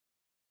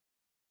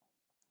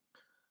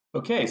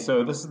Okay,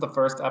 so this is the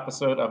first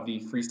episode of the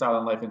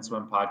Freestylin Life and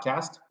Swim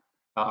podcast.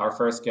 Our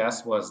first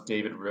guest was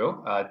David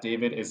Rue.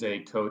 David is a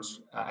coach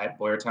at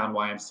Boyertown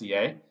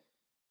YMCA.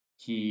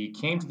 He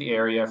came to the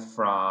area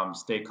from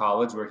State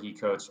College, where he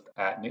coached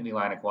at Nittany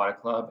Lion Aquatic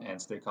Club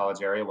and State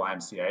College area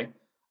YMCA.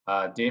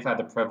 Dave had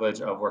the privilege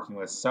of working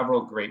with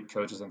several great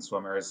coaches and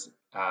swimmers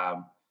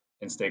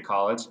in State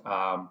College,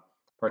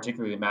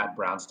 particularly Matt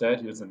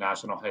Brownstead, who is the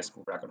national high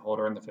school record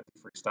holder in the 50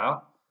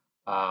 freestyle.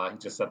 He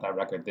just set that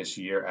record this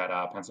year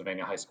at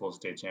Pennsylvania High School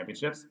State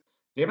Championships.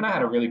 Dave and I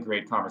had a really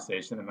great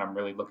conversation, and I'm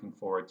really looking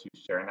forward to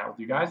sharing that with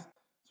you guys.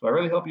 So I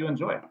really hope you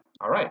enjoy it.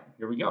 All right,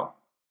 here we go.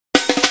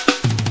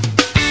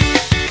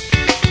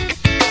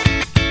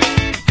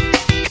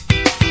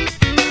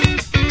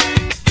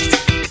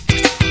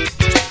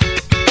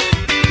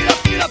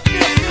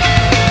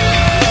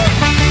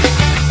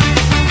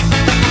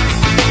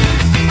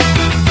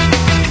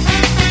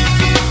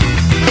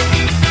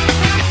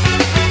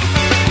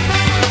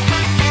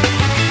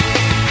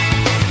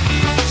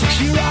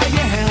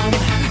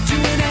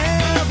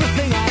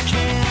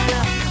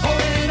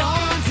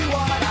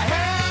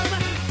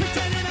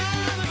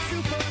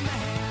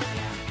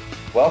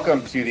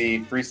 Welcome to the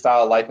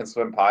Freestyle Life and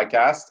Swim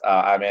podcast.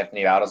 I'm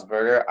Anthony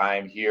Adelsberger.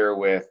 I'm here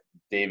with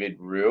David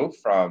Rue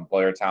from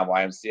Boyertown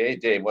YMCA.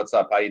 Dave, what's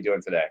up? How you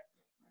doing today?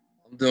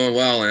 I'm doing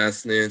well,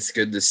 Anthony. It's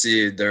good to see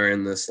you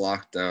during this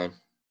lockdown.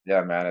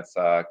 Yeah, man, it's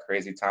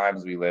crazy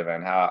times we live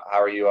in. How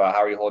are you?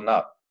 How are you holding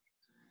up?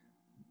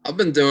 I've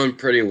been doing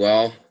pretty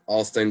well,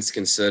 all things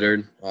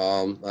considered.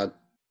 I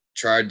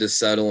tried to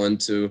settle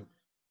into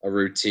a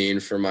routine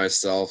for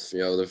myself.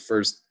 The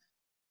first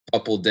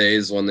couple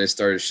days when they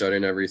started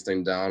shutting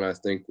everything down, I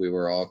think we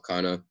were all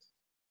kind of,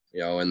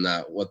 in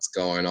that what's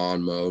going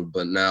on mode.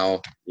 But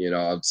now,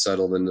 I've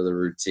settled into the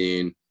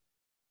routine,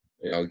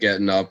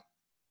 getting up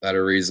at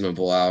a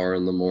reasonable hour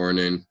in the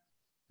morning,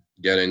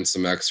 getting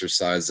some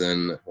exercise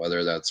in,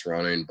 whether that's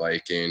running,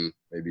 biking,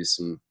 maybe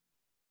some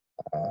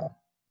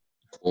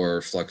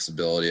core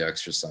flexibility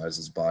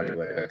exercises, body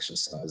weight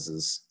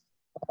exercises.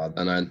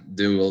 Then I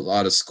do a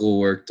lot of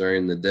schoolwork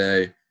during the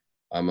day.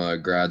 I'm a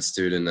grad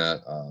student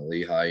at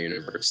Lehigh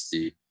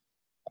University.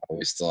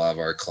 We still have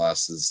our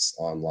classes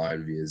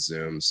online via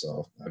Zoom,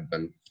 so I've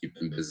been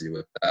keeping busy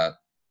with that.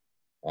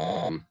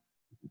 Other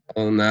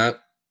than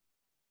that,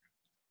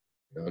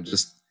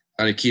 just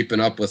kind of keeping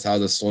up with how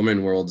the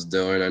swimming world's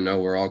doing. I know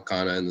we're all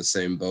kind of in the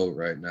same boat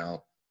right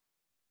now,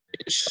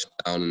 shut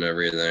down and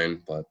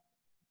everything, but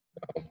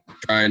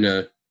trying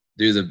to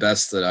do the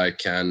best that I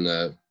can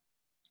to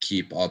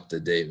keep up to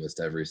date with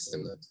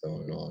everything that's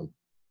going on.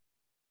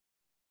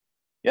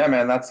 Yeah,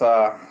 man, that's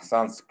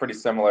sounds pretty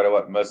similar to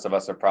what most of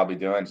us are probably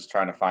doing, just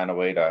trying to find a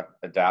way to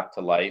adapt to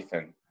life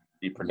and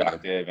be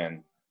productive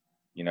and,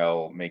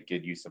 make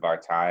good use of our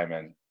time.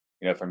 And,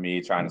 for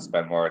me, trying to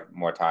spend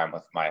more time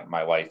with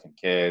my wife and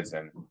kids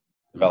and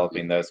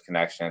developing those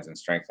connections and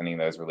strengthening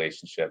those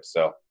relationships.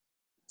 So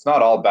it's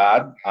not all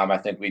bad. I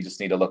think we just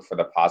need to look for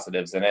the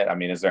positives in it. I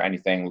mean, is there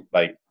anything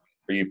like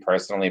for you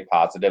personally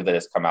positive that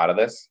has come out of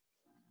this?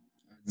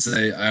 I'd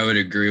say I would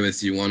agree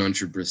with you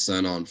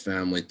 100% on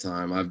family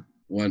time. I've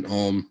went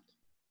home,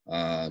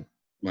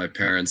 my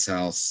parents'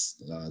 house.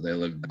 They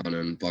live down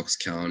in Bucks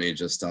County,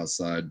 just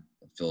outside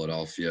of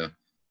Philadelphia.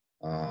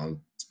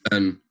 It's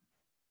been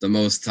the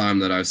most time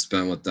that I've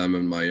spent with them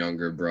and my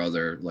younger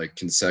brother, like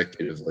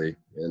consecutively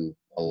in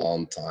a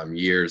long time,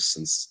 years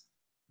since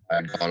I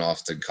had gone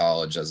off to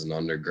college as an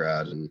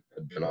undergrad and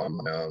had been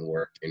on my own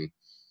working,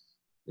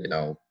 in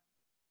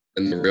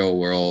the real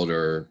world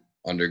or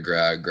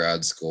undergrad,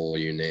 grad school,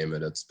 you name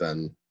it. It's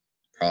been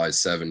probably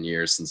 7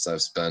 years since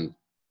I've spent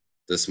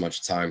this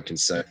much time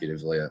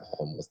consecutively at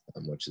home with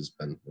them, which has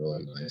been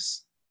really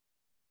nice.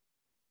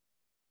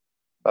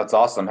 That's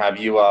awesome. Have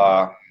you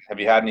had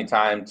any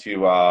time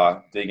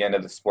to dig into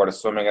the sport of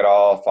swimming at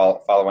all?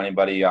 Follow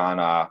anybody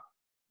on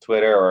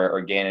Twitter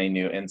or gain any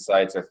new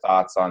insights or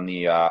thoughts on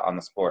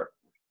the sport?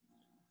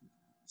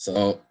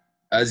 So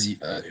as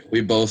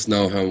we both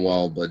know him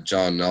well, but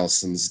John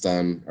Nelson's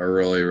done a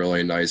really,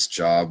 really nice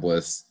job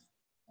with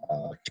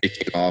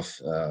kicking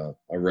off a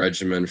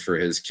regimen for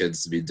his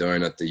kids to be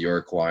doing at the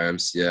York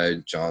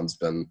YMCA. John's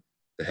been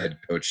the head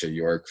coach at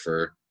York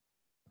for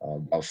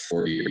about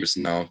 4 years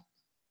now.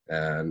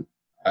 And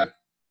I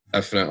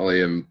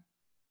definitely am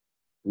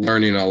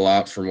learning a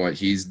lot from what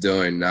he's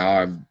doing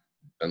now. I've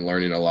been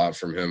learning a lot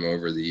from him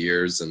over the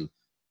years. And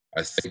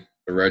I think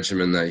the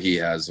regimen that he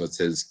has with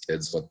his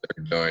kids, what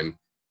they're doing,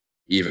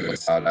 even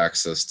without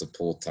access to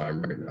pool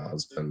time right now,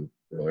 has been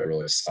really,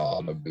 really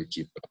solid. I've been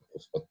keeping up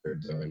with what they're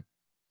doing.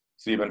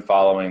 So you've been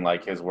following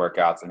like his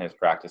workouts and his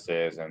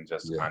practices and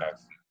just kind of,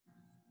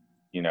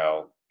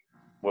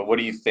 what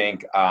do you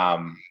think?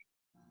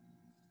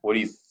 What do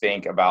you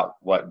think about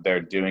what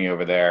they're doing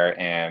over there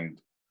and,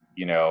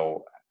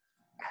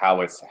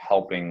 how it's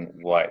helping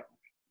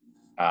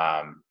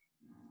how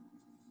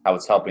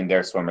it's helping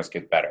their swimmers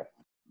get better?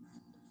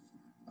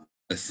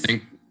 I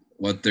think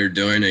what they're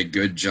doing a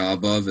good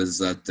job of is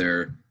that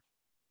they're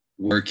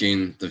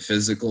working the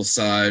physical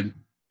side,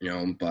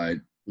 by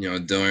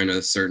doing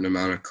a certain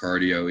amount of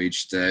cardio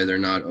each day. They're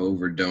not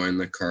overdoing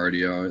the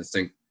cardio. I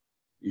think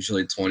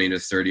usually 20 to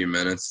 30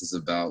 minutes is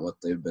about what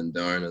they've been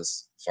doing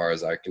as far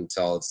as I can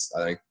tell.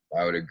 I think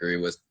I would agree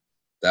with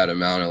that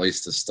amount, at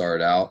least to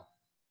start out,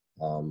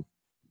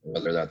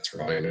 whether that's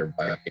running or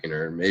biking,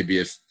 or maybe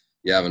if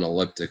you have an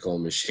elliptical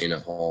machine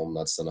at home,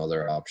 that's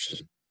another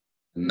option.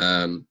 And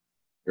then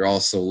you're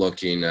also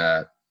looking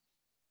at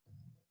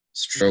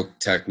stroke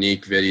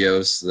technique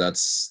videos. So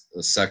that's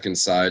the second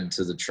side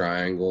to the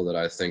triangle that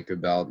I think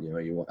about.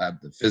 You have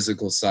the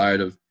physical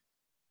side of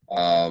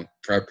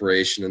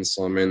preparation in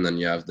swimming, then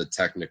you have the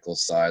technical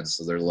side.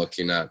 So they're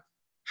looking at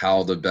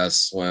how the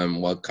best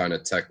swim, what kind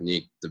of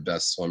technique the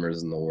best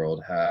swimmers in the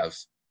world have.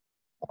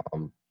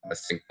 I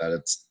think that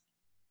it's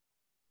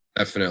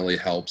definitely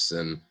helps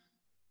in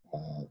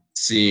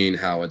seeing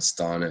how it's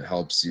done. It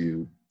helps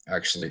you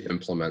actually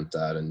implement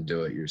that and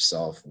do it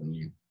yourself when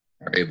you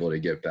are able to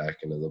get back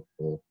into the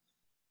pool.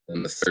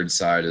 And the third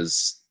side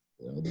is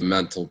the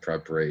mental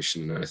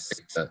preparation. And I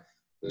think that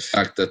the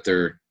fact that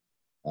they're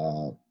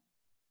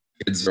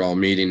kids are all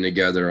meeting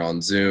together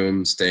on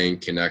Zoom, staying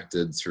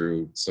connected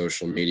through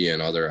social media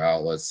and other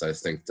outlets, I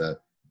think that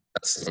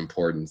that's an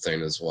important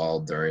thing as well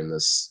during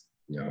this,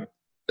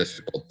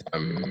 difficult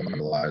time in our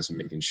lives,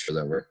 making sure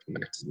that we're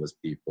connected with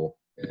people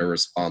in a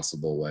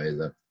responsible way,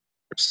 that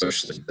we're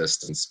socially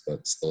distanced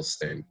but still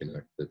staying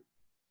connected.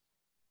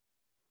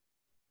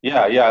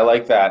 Yeah, I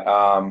like that.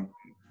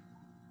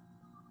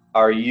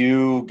 Are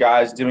you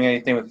guys doing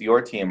anything with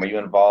your team? Are you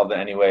involved in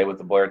any way with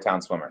the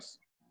Boyertown swimmers?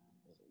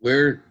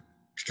 We're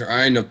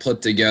trying to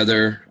put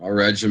together a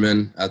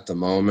regimen at the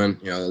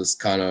moment. This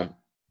kind of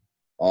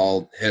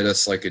all hit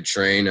us like a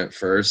train at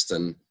first,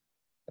 and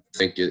I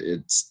think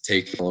it's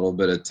taken a little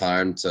bit of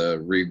time to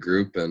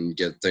regroup and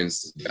get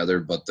things together.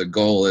 But the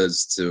goal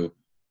is to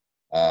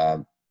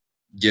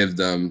give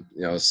them,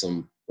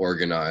 some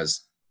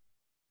organized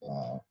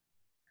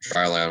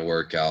dryland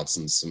workouts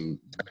and some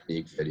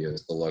technique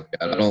videos to look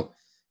at. I don't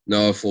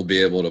know if we'll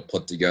be able to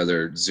put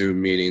together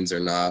Zoom meetings or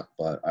not,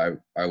 but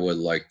I would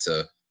like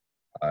to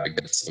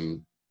get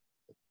some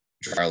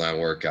dryland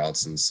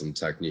workouts and some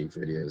technique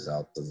videos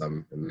out to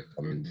them in the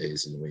coming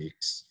days and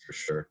weeks for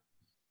sure.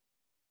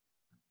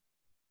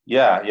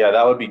 Yeah,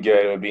 that would be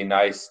good. It would be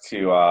nice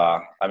to.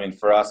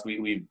 For us,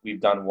 we've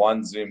done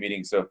one Zoom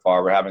meeting so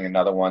far. We're having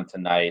another one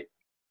tonight,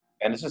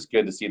 and it's just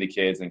good to see the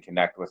kids and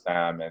connect with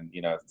them, and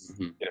get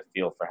a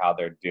feel for how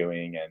they're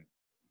doing, and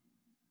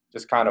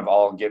just kind of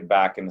all get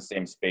back in the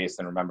same space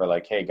and remember,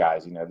 like, hey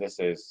guys, this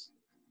is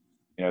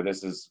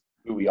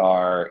who we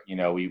are.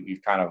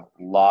 We've kind of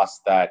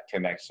lost that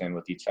connection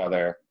with each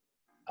other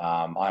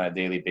on a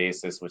daily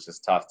basis, which is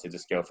tough to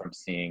just go from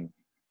seeing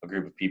a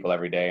group of people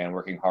every day and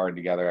working hard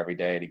together every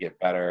day to get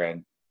better,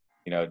 and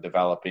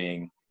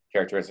developing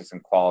characteristics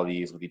and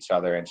qualities with each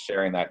other and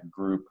sharing that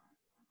group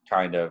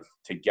kind of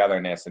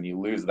togetherness, and you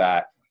lose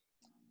that.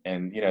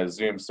 And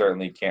Zoom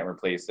certainly can't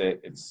replace it.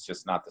 It's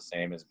just not the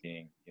same as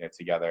being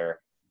together.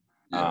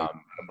 Yeah.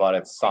 But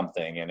it's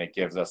something, and it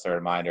gives us a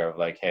reminder of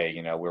like, hey,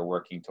 we're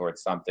working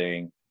towards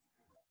something.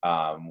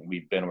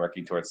 We've been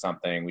working towards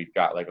something. We've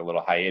got like a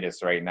little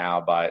hiatus right now,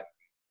 but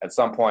at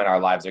some point our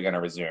lives are going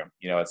to resume.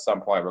 At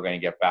some point we're going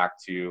to get back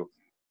to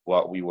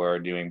what we were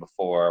doing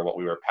before, what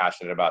we were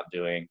passionate about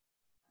doing.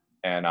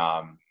 And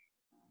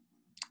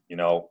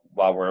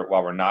while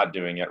we're not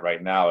doing it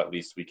right now, at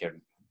least we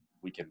can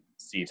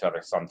see each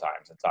other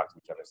sometimes and talk to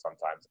each other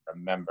sometimes and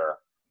remember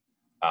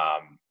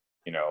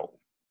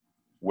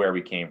where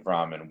we came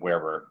from and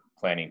where we're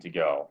planning to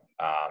go.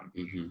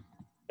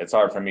 It's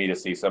hard for me to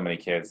see so many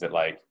kids that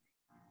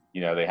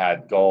they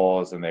had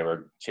goals and they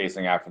were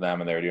chasing after them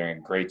and they were doing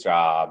a great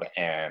job,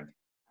 and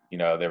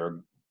they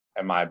were,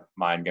 in my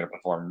mind, going to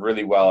perform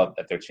really well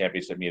at their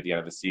championship meet at the end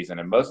of the season.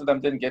 And most of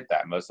them didn't get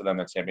that. Most of them,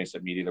 the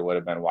championship meet either would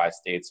have been Y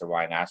States or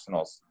Y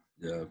Nationals.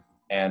 Yeah.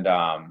 And,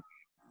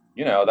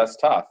 that's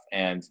tough.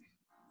 And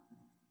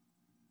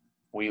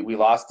we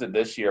lost it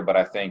this year, but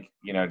I think,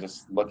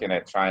 just looking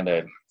at trying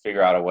to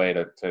figure out a way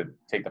to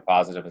take the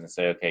positives and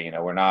say, okay,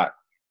 we're not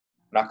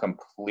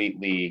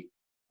completely,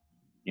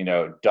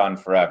 done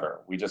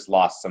forever. We just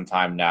lost some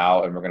time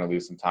now, and we're going to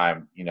lose some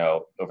time,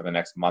 over the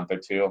next month or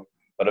two.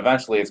 But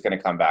eventually it's going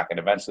to come back, and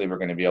eventually we're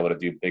going to be able to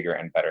do bigger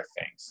and better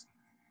things.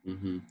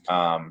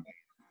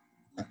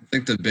 I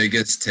think the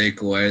biggest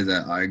takeaway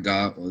that I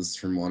got was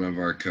from one of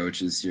our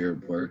coaches here at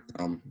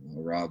Boyertown,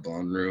 Rob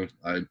Unruh.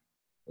 I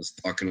was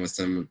talking with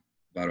him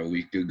about a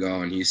week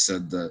ago, and he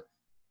said that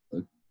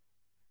the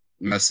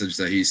message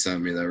that he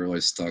sent me that really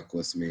stuck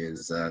with me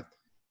is that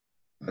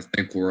I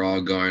think we're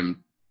all going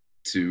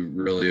to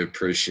really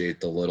appreciate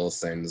the little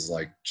things,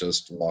 like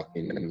just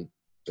walking into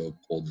a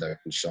pool deck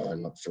and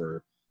showing up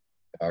for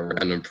a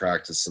random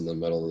practice in the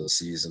middle of the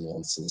season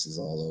once this is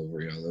all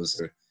over. Those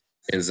are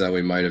things that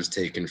we might have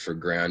taken for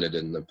granted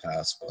in the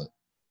past, but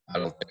I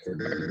don't think we're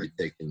going to be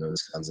taking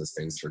those kinds of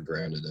things for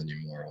granted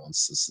anymore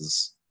once this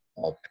is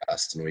all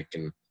past and we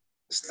can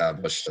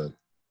establish a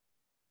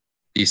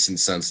decent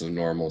sense of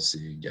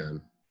normalcy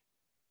again.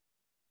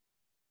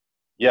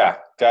 Yeah,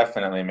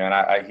 definitely, man.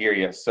 I hear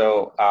you.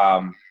 So,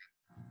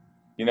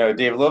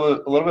 Dave, a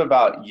little bit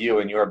about you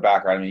and your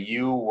background. I mean,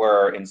 you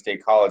were in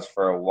State College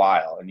for a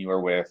while, and you were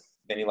with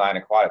Nittany Lion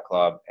Aquatic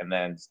Club, and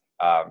then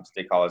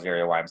State College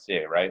area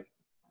YMCA, right?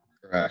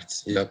 Correct.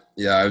 Yep.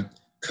 Yeah, I've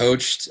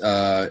coached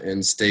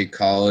in State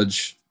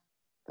College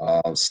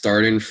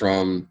starting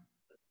from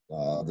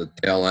the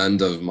tail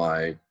end of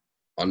my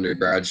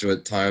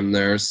undergraduate time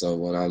there. So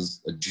when I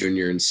was a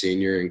junior and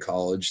senior in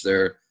college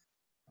there,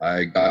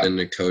 I got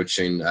into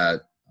coaching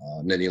at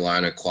Nittany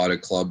Lion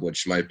Aquatic Club,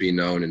 which might be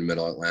known in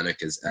Middle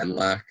Atlantic as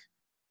NLAC.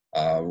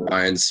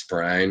 Ryan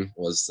Sprang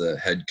was the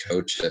head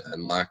coach at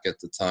NLAC at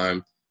the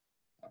time.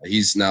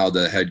 He's now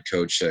the head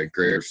coach at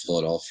Greater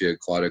Philadelphia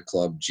Aquatic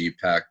Club,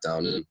 GPAC,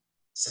 down in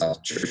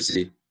South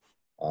Jersey.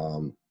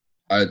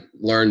 I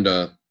learned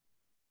a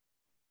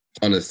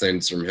ton of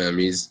things from him.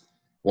 He's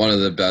one of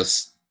the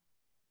best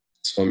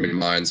swimming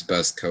minds,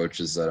 best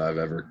coaches that I've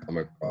ever come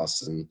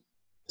across in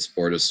the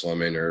sport of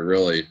swimming, or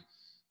really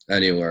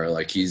anywhere.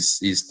 Like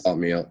he's taught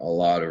me a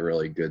lot of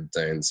really good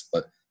things.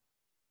 But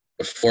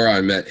before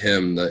I met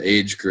him, the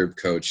age group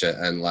coach at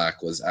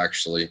NLAC was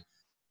actually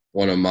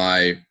one of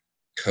my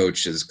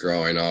coaches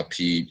growing up.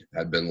 He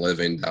had been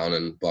living down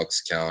in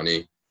Bucks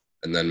County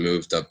and then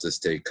moved up to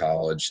State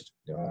College,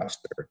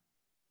 after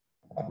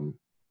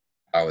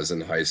I was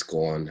in high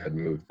school and had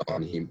moved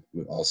on. He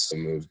also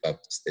moved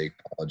up to State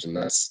College, and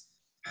that's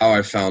how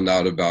I found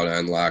out about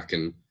NLAC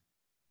and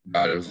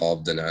got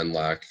involved in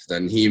NLAC.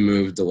 Then he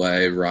moved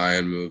away.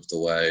 Ryan moved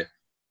away.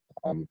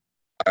 I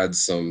had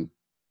some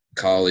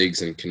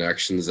colleagues and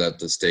connections at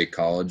the State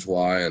College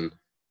Y and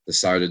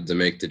decided to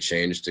make the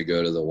change to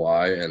go to the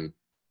Y. And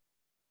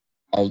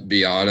I'll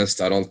be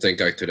honest, I don't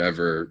think I could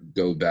ever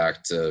go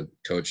back to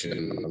coaching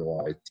an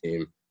Y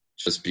team,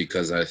 just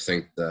because I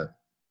think that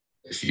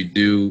if you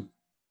do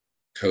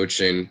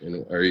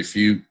coaching or if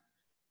you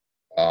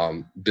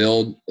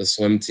build a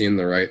swim team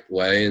the right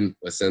way and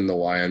within the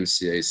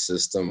YMCA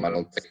system, I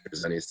don't think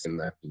there's anything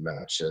that can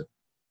match it.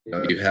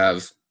 You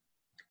have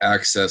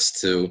access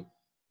to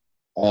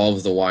all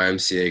of the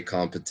YMCA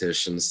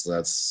competitions.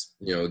 That's,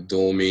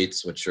 dual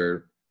meets, which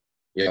are,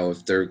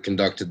 if they're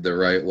conducted the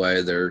right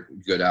way, they're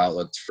good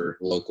outlets for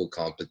local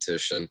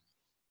competition.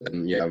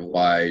 And you have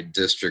Y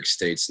district,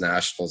 states,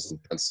 nationals in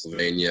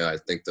Pennsylvania. I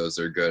think those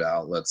are good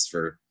outlets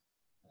for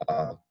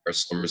our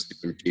swimmers to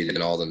compete,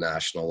 and all the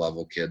national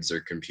level kids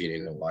are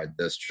competing in Y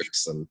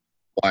districts. And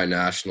Y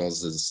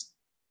nationals is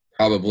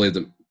probably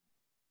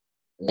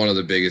one of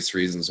the biggest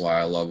reasons why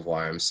I love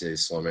YMCA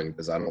swimming,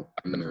 because I've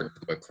never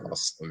come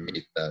across a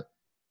meet that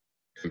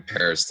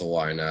compares to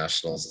Y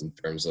nationals in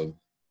terms of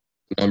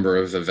number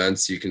of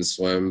events you can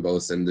swim,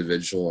 both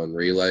individual and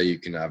relay. You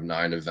can have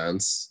 9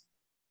 events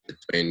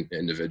between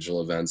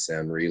individual events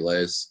and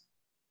relays.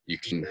 You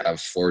can have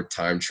 4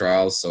 time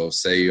trials. So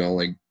say you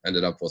only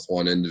ended up with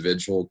 1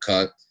 individual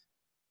cut,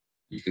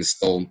 you can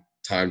still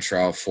time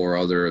trial 4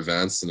 other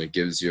events, and it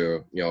gives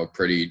you, a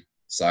pretty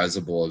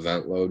sizable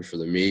event load for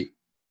the meet.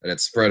 And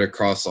it's spread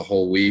across a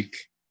whole week,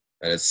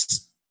 and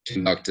it's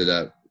conducted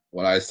at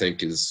what I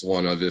think is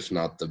one of, if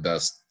not the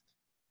best,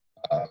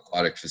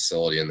 aquatic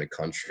facility in the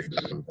country,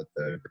 down at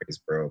the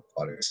Greensboro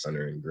Aquatic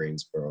Center in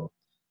Greensboro.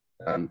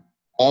 And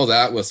all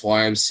that with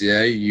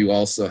YMCA, you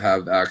also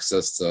have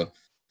access to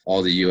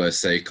all the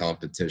USA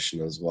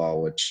competition as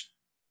well, which,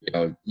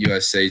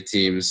 USA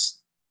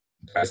teams,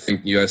 I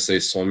think USA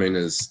swimming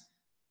is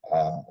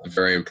a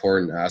very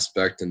important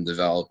aspect in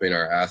developing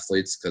our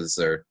athletes, because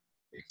they're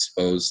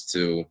exposed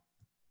to,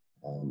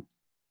 a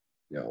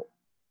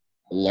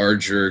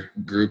larger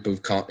group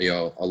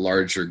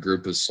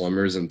of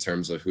swimmers in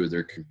terms of who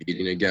they're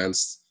competing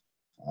against.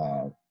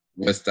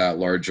 With that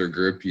larger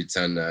group, you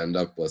tend to end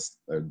up with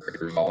a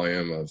greater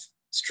volume of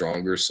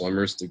stronger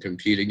swimmers to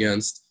compete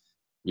against.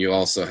 You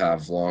also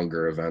have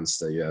longer events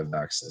that you have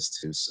access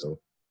to. So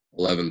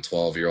 11,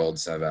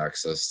 12-year-olds have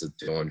access to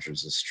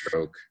 200s a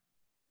stroke.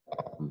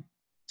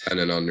 10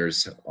 and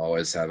unders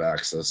always have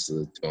access to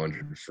the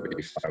 200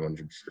 free,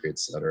 500 free,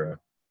 etc.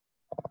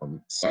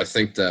 So I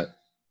think that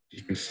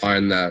you can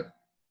find that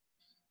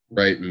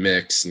right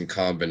mix and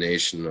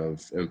combination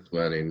of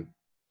implementing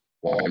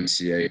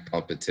YMCA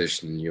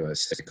competition and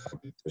USA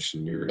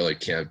competition. You really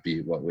can't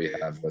beat what we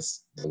have with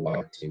the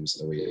wild teams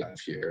that we have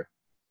here.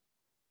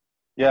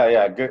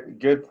 Yeah,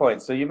 good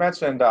point. So you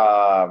mentioned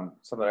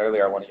something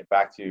earlier I want to get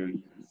back to.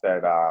 You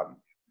said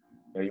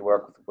you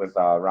work with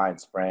Ryan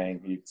Sprang,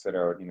 who you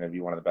consider to be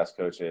one of the best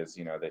coaches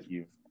that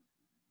you've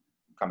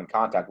come in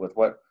contact with.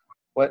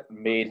 What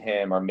made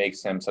him or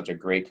makes him such a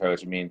great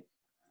coach? I mean,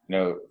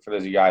 for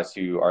those of you guys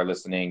who are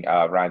listening,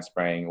 Ryan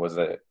Sprang was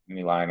the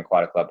Nittany Lion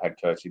Aquatic Club head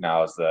coach. He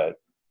now is the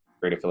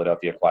Greater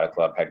Philadelphia Aquatic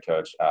Club head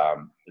coach,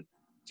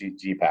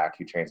 GPAC,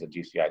 who trains at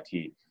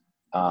GCIT.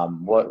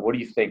 What do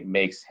you think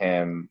makes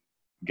him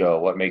go?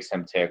 What makes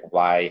him tick?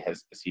 Why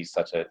is he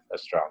such a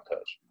strong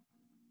coach?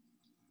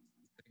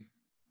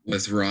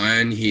 With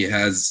Ryan, he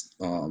has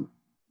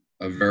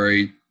a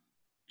very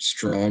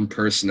strong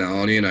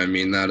personality, and I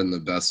mean that in the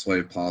best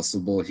way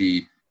possible.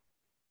 He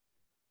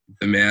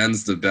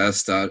demands the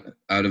best out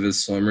of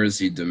his swimmers.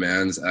 He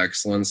demands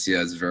excellence. He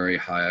has very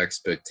high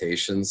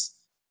expectations.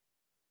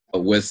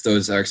 But with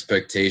those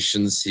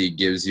expectations, he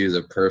gives you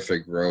the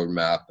perfect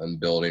roadmap and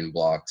building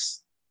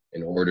blocks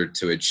in order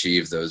to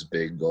achieve those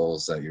big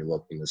goals that you're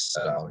looking to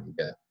set out and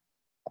get.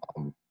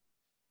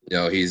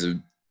 He's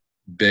a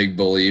big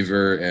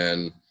believer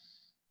in,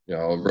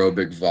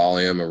 aerobic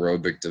volume,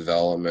 aerobic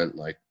development,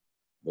 like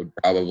would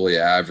probably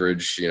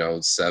average,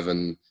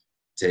 7,000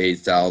 to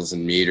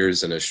 8,000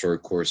 meters in a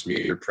short course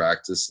meter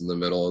practice in the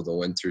middle of the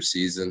winter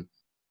season.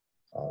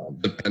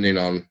 Depending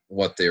on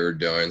what they were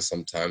doing,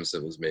 sometimes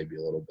it was maybe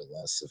a little bit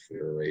less if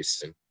we were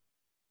racing.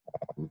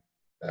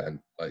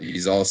 But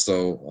he's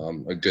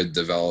also a good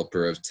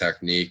developer of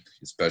technique,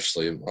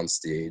 especially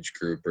amongst the age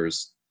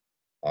groupers,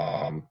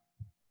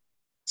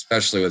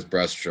 especially with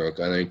breaststroke.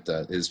 I think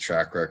that his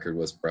track record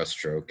with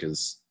breaststroke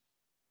is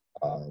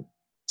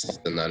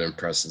something that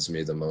impresses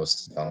me the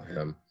most about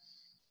him.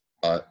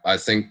 I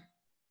think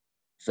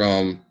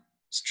from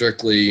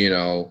strictly,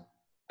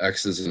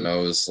 X's and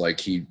O's, like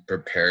he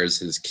prepares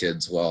his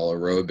kids well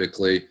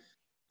aerobically.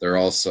 They're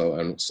also,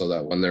 and so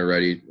that when they're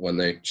ready, when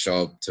they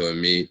show up to a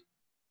meet,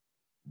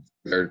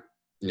 they're,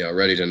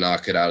 ready to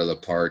knock it out of the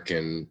park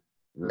in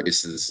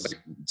races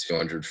like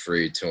 200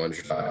 free,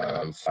 200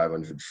 IM,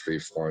 500 free,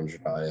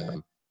 400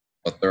 IM.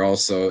 But they're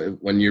also,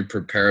 when you're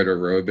prepared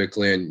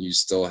aerobically and you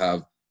still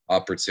have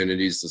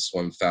opportunities to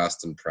swim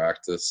fast in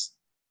practice,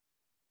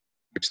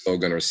 you're still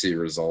going to see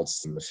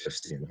results in the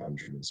 50 and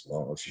 100 as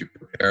well. If you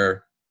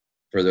prepare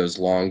for those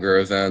longer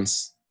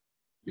events,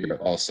 you're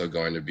also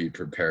going to be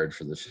prepared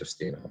for the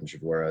 50 and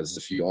 100. Whereas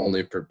if you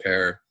only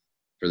prepare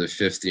for the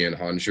 50 and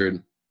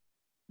 100,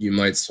 you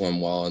might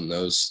swim well in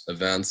those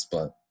events,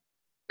 but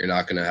you're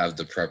not going to have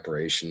the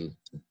preparation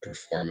to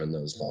perform in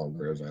those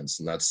longer events.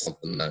 And that's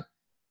something that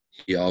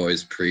he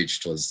always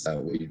preached, was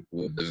that we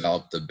would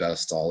develop the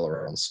best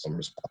all-around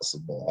swimmers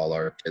possible. All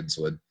our kids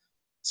would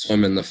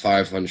swim in the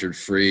 500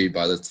 free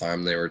by the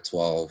time they were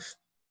 12.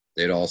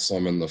 They'd all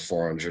swim in the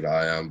 400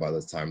 IM by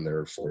the time they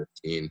were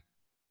 14.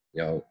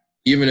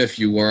 Even if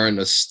you weren't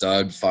a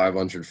stud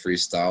 500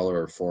 freestyler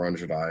or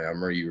 400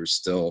 IMer, you were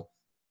still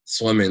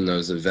swimming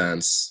those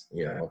events,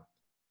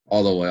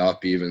 all the way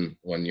up, even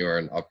when you were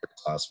an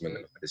upperclassman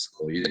in high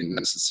school. You didn't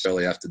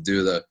necessarily have to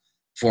do the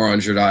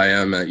 400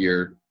 IM at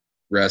your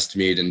rest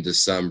meet in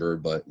December,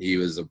 but he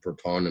was a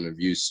proponent of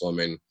you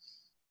swimming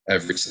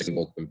every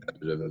single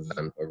competitive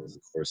event over the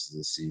course of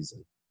the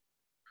season.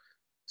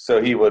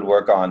 So he would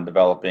work on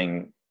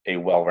developing a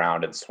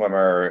well-rounded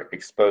swimmer,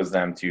 expose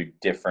them to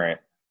different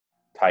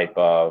type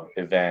of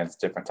events,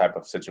 different type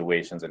of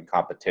situations and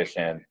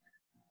competition,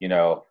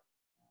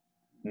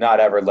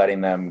 not ever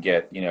letting them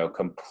get,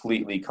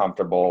 completely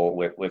comfortable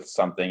with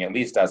something, at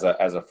least as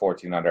a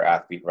 14 under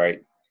athlete,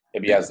 right?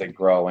 Maybe as they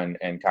grow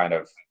and kind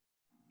of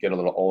get a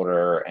little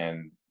older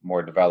and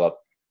more developed,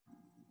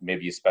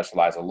 maybe you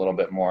specialize a little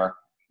bit more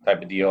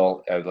type of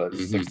deal as a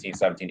 16,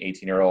 17,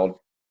 18-year-old.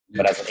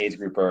 But as an age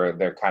grouper,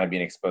 they're kind of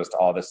being exposed to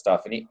all this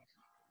stuff. And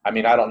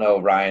I don't know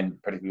Ryan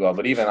particularly well,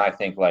 but even I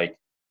think like,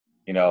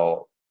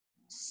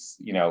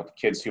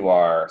 kids who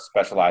are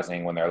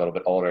specializing when they're a little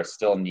bit older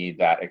still need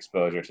that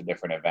exposure to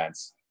different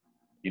events,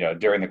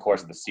 during the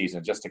course of the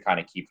season, just to kind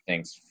of keep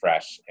things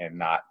fresh and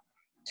not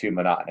too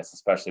monotonous,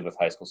 especially with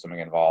high school swimming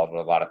involved,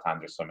 where a lot of times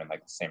they're swimming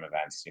like the same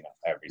events,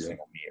 every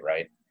single meet,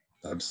 right?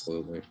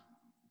 Absolutely.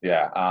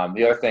 Yeah.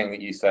 The other thing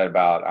that you said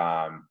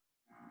about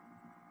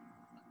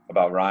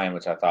Ryan,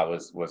 which I thought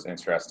was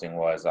interesting,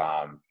 was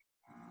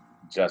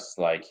just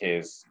like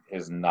his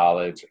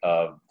knowledge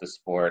of the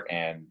sport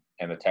and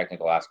the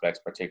technical aspects,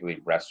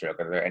 particularly breaststroke.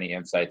 Are there any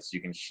insights you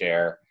can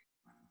share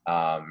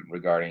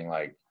regarding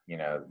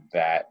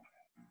that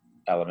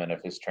element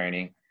of his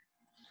training?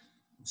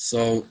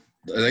 So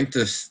I think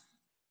the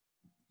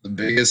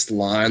biggest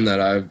line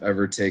that I've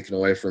ever taken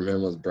away from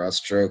him with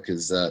breaststroke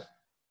is that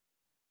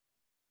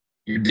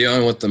you're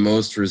dealing with the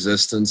most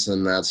resistance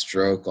in that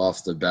stroke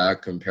off the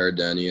bat compared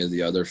to any of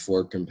the other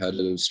 4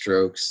 competitive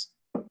strokes.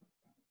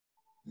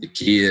 The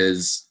key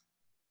is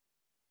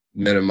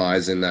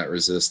minimizing that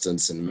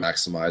resistance and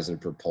maximizing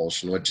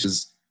propulsion, which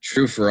is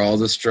true for all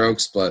the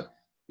strokes, but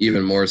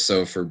even more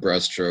so for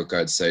breaststroke,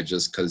 I'd say,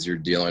 just because you're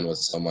dealing with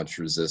so much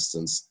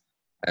resistance.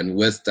 And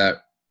with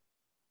that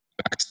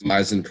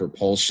maximizing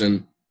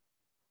propulsion,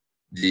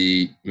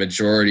 the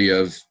majority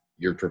of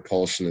your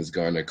propulsion is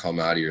going to come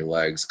out of your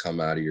legs, come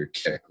out of your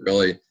kick.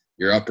 Really,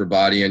 your upper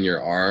body and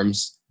your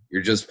arms,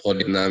 you're just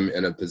putting them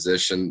in a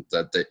position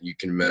that you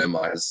can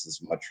minimize as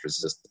much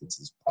resistance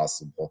as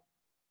possible.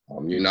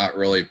 You're not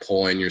really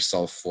pulling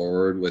yourself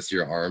forward with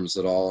your arms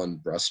at all in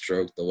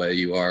breaststroke the way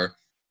you are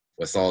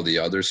with all the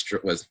other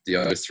with the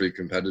other 3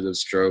 competitive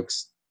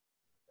strokes.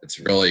 It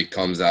really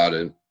comes out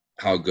of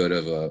how good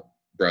of a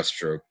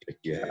breaststroke kick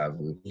you have.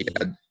 And he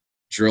had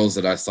drills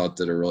that I thought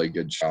did a really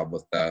good job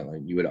with that.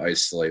 Like you would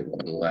isolate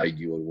one leg,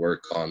 you would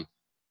work on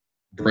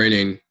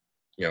bringing,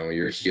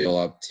 your heel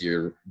up to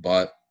your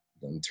butt,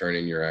 then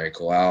turning your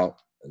ankle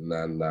out, and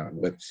then that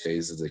whip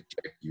phase of the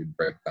kick, you'd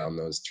break down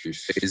those 3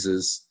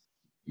 phases.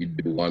 you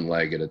do one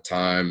leg at a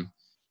time.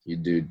 You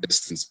do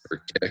distance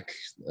per kick,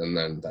 and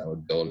then that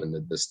would build into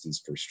distance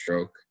per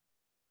stroke.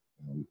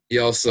 He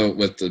also,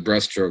 with the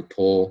breaststroke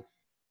pull,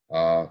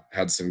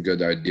 had some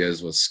good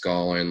ideas with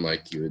sculling,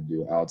 like you would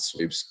do out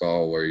sweep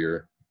skull where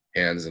your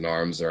hands and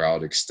arms are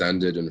out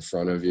extended in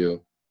front of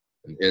you,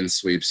 an in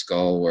sweep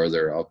skull where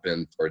they're up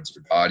in towards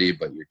your body,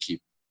 but you're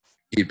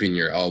keeping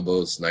your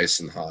elbows nice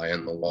and high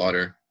in the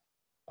water.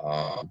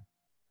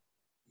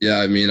 Yeah,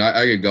 I mean,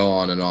 I could go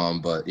on and on,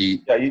 but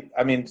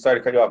I mean, sorry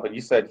to cut you off, but you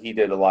said he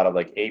did a lot of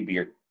like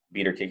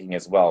beater kicking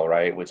as well,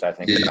 right? Which I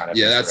think is kind of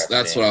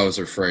that's what I was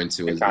referring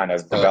to. Is kind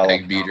of develop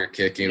egg beater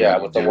kicking. Yeah,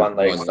 with the one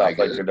leg stuff,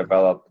 like to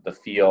develop the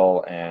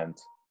feel and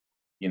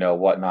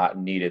whatnot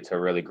needed to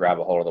really grab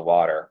a hold of the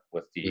water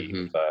with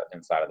the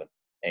inside of the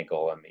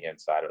ankle and the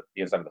inside of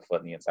the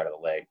foot and the inside of the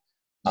leg.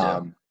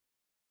 Yeah.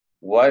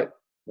 What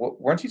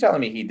weren't you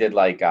telling me he did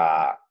like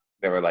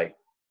they were like,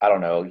 I don't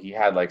know, he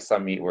had like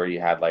some meet where he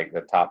had like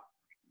the top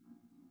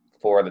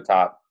 4 of the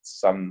top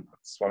some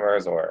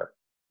swimmers or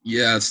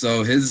Yeah,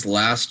 so his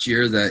last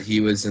year that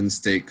he was in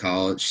state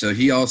college, so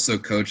he also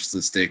coached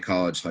the state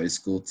college high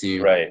school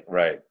team. Right.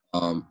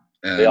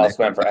 They all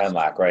swam for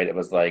NLAC, right? It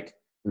was like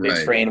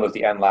they trained with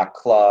the NLAC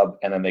club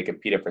and then they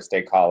competed for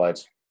state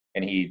college,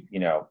 and he,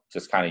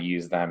 just kind of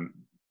used them,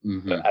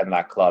 the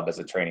NLAC club, as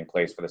a training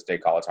place for the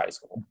state college high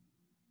school.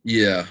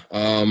 Yeah.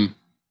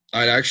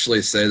 I'd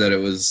actually say that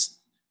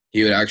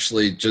he would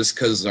actually, just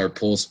because our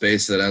pool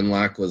space at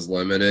NLAC was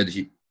limited,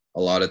 he a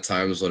lot of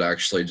times would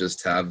actually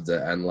just have the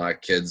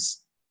NLAC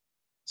kids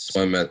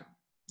swim at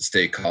the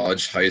state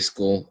college high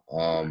school.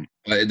 But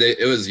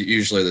it was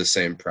usually the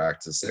same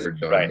practice they were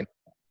doing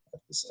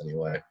practice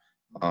anyway.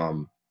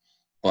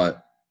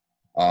 But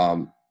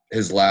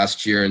his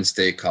last year in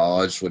state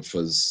college, which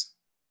was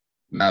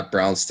Matt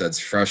Brownstead's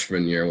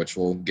freshman year, which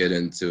we'll get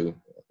into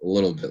a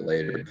little bit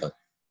later, but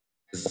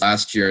his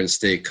last year in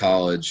state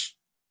college,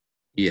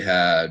 he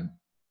had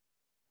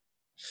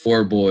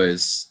 4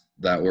 boys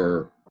that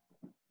were,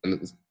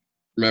 and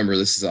remember,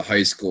 this is a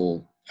high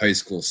school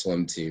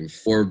swim team,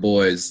 4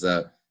 boys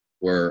that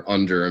were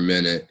under a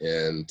minute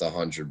in the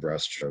 100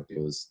 breaststroke. It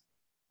was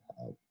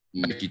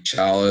Mikey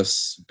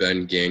Chalice,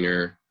 Ben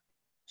Gaynor,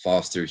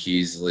 Foster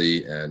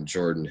Heasley, and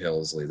Jordan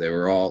Hillsley. They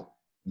were all,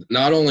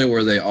 not only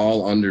were they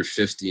all under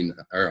 15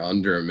 or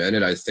under a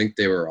minute, I think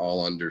they were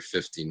all under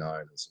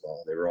 59 as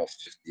well. They were all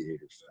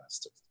 58 or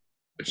faster,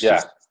 which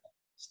is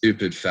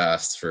stupid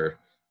fast for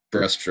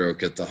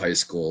breaststroke at the high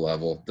school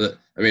level.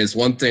 It's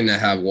one thing to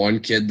have one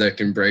kid that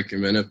can break a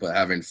minute, but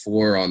having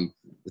 4 on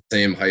the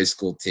same high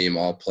school team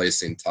all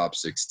placing top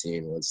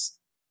 16 was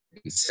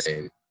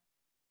insane.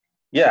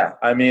 Yeah,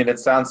 I mean, it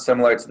sounds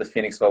similar to the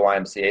Phoenixville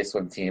YMCA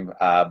swim team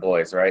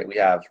boys, right? We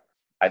have,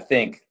 I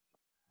think,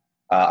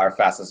 our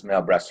fastest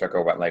male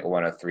breaststroker went like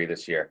 103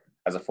 this year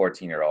as a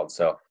 14-year-old.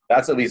 So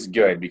that's at least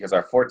good, because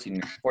our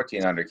 14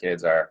 under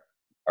kids are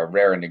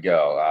raring to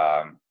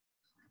go.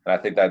 And I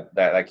think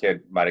that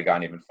kid might have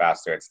gone even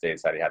faster at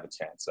states had he had the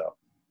chance. So,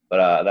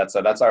 but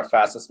that's our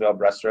fastest male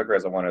breaststroker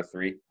as a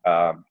 103.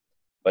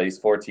 But he's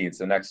 14,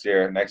 so next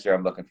year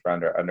I'm looking for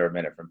under a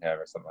minute from him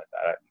or something like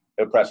that.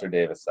 No pressure,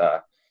 Davis.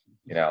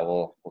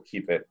 We'll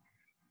keep it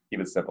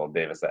simple,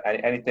 Davis.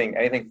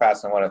 Anything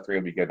faster than 103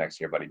 will be good next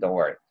year, buddy. Don't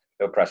worry.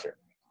 No pressure.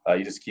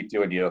 You just keep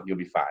doing you. You'll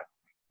be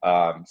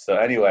fine. So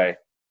anyway,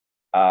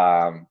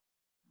 what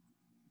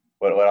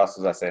else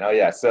was I saying? Oh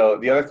yeah. So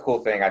the other cool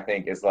thing I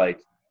think is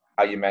like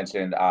how you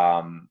mentioned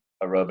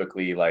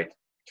aerobically, like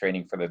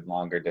training for the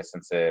longer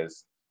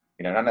distances.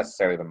 Not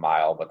necessarily the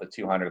mile, but the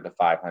 200, the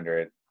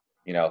 500.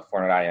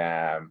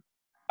 400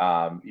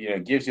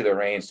 IM. Gives you the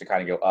range to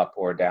kind of go up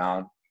or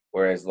down.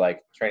 Whereas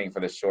like training for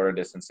the shorter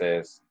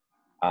distances,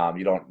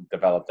 you don't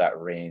develop that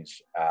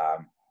range.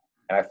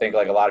 And I think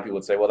like a lot of people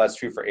would say, well, that's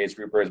true for age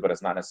groupers, but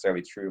it's not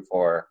necessarily true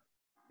for,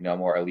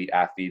 more elite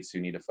athletes who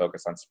need to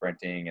focus on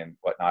sprinting and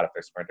whatnot if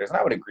they're sprinters. And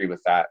I would agree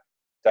with that.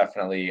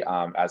 Definitely,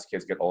 as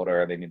kids get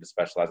older, they need to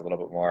specialize a little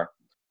bit more.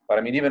 But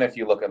I mean, even if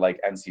you look at like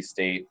NC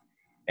State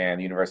and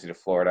the University of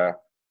Florida,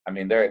 I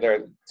mean,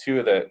 they're 2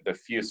 of the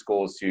few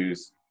schools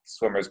whose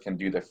swimmers can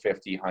do the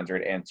 50,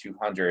 100, and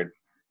 200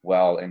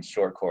 well in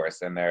short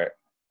course. And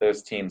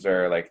those teams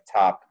are like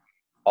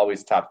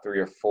always top 3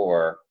 or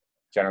 4,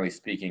 generally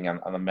speaking,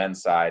 on the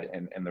men's side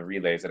in the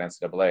relays at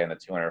NCAA, in the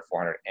 200,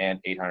 400, and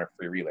 800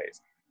 free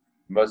relays.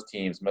 Most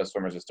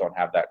swimmers just don't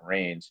have that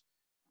range.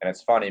 And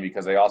it's funny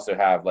because they also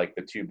have like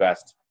the 2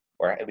 best,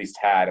 or at least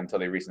had until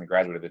they recently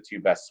graduated, the 2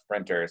 best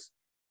sprinters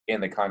in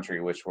the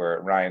country, which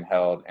were Ryan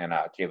Held and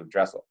Caleb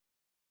Dressel.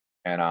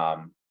 And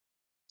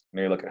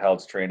you look at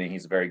Held's training,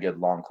 he's a very good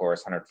long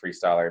course 100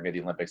 freestyler, made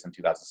the Olympics in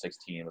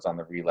 2016, was on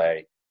the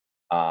relay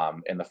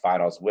in the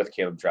finals with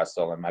Caleb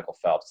Dressel and Michael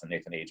Phelps and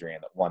Nathan Adrian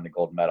that won the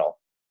gold medal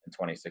in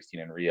 2016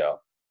 in Rio.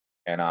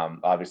 And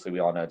obviously we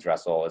all know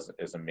Dressel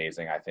is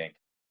amazing. I think,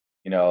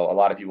 a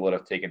lot of people would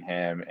have taken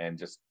him and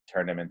just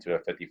turned him into a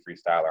 50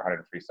 freestyler,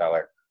 100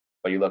 freestyler.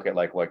 But you look at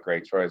like what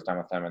Greg Troy has done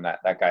with him, and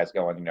that guy's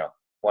going,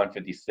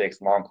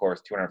 156 long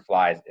course, 200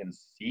 flies in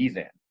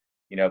season,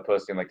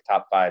 posting like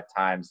top 5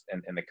 times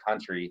in the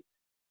country.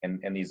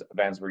 in these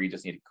events where you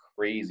just need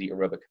crazy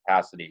aerobic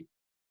capacity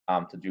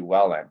to do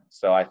well in.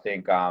 So I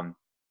think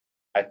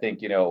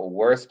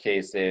worst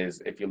case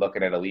is if you're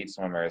looking at elite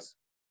swimmers,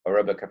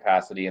 aerobic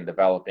capacity and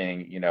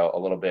developing a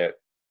little bit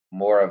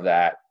more of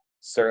that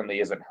certainly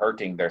isn't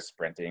hurting their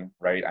sprinting,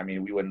 right? I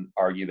mean, we wouldn't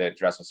argue that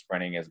Dressel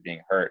sprinting is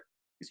being hurt.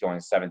 He's going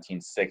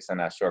 17.6 in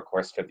a short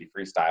course 50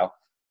 freestyle,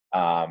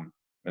 and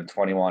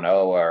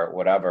 21.0 or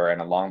whatever in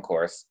a long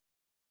course,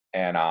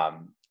 and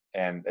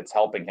it's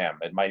helping him.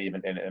 It might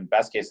even, in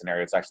best case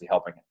scenario, it's actually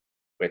helping him,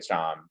 which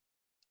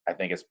I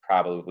think is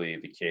probably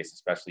the case,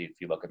 especially if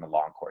you look in the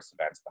long course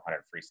events, the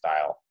 100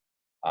 freestyle.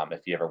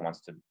 If he ever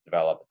wants to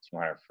develop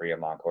 200 free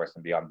and long course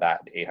and beyond that,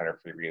 the 800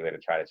 free relay to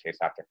try to chase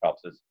after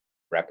Phelps's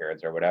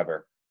records or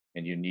whatever,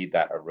 and you need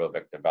that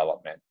aerobic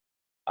development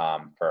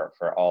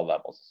for all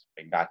levels,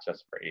 not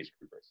just for age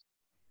groupers.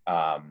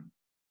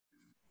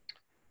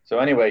 So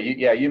anyway,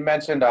 you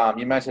mentioned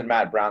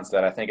Matt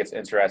Brownstead. I think it's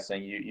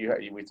interesting.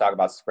 We talk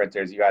about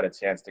sprinters. You had a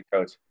chance to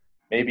coach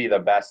maybe the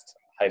best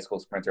high school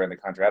sprinter in the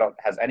country.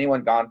 Has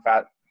anyone gone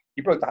fast?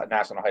 He broke the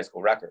national high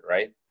school record,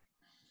 right?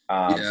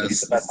 Yes. So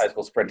he's the best high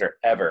school sprinter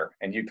ever,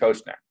 and you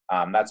coached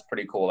him. That's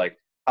pretty cool. Like,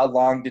 how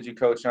long did you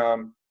coach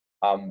him?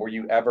 Were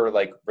you ever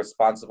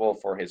responsible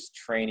for his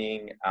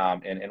training?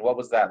 And what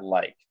was that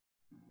like?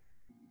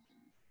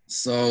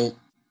 So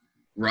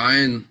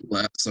Ryan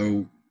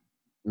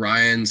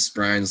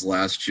Sprang's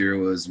last year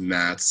was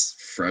Matt's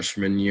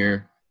freshman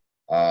year.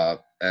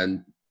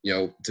 And,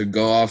 to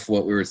go off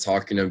what we were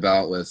talking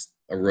about with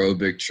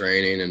aerobic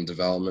training and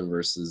development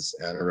versus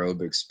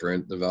anaerobic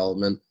sprint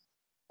development,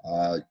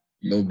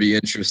 you'll be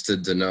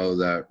interested to know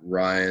that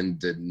Ryan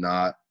did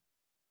not,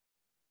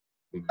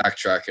 I'm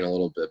backtracking a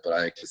little bit, but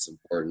I think it's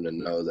important to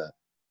know that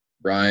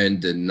Ryan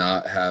did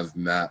not have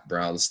Matt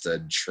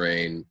Brownstead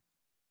train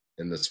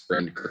in the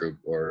sprint group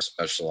or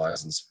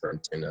specialize in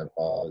sprinting at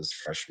all his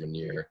freshman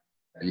year.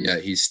 And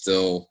yet he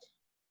still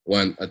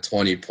went a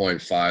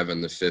 20.5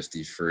 in the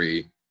 50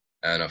 free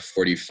and a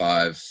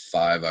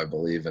 45.5, I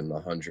believe, in the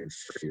 100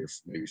 free, or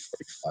maybe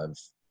 45.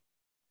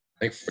 I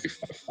think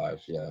 45.5,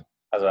 yeah.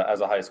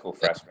 As a high school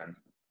freshman.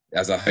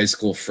 As a high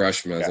school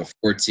freshman, as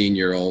a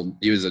 14-year-old.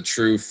 He was a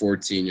true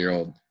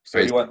 14-year-old.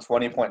 So he went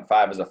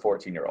 20.5 as a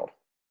 14-year-old.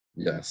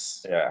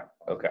 Yes. Yeah,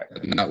 okay.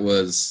 And that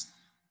was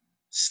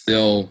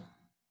still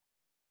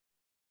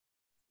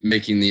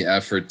making the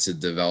effort to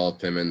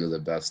develop him into the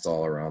best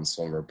all-around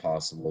swimmer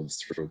possible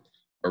through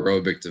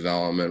aerobic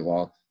development.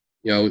 While,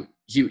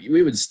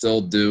 we would still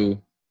do,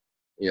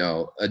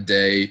 a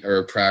day or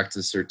a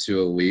practice or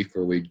two a week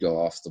where we'd go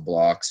off the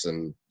blocks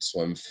and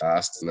swim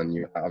fast. And then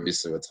you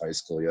obviously with high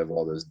school, you have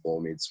all those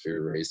bull meets for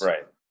your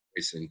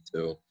racing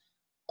too.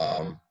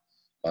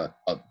 But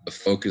the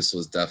focus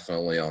was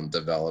definitely on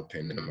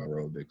developing him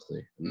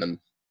aerobically. And then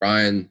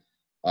Ryan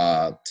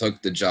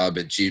took the job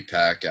at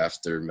GPAC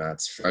after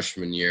Matt's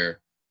freshman year.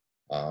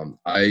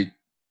 I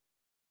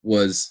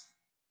was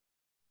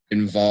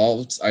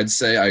involved. I'd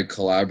say I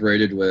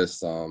collaborated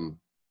with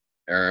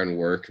Aaron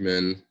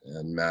Workman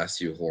and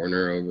Matthew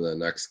Horner over the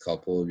next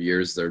couple of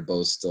years. They're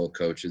both still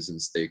coaches in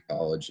State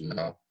College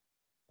now.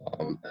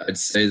 I'd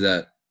say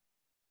that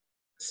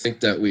I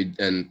think that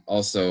and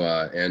also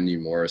Andy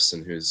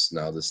Morrison, who's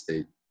now the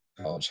State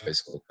College high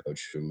school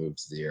coach who moved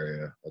to the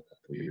area a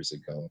couple of years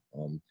ago.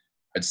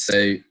 I'd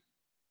say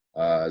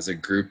as a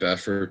group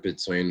effort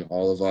between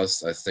all of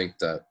us, I think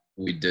that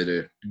we did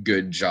a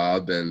good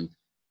job in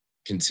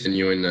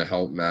continuing to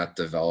help Matt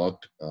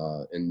develop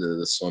into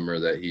the swimmer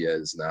that he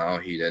is now.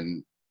 He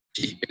didn't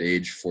peak at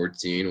age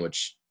 14,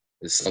 which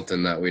is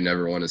something that we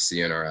never want to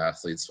see in our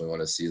athletes. We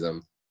want to see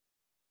them,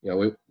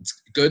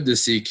 it's good to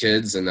see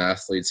kids and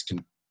athletes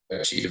can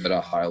achieve at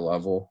a high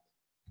level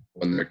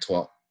when they're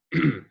 12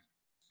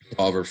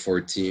 or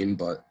 14.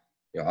 But,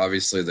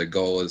 obviously the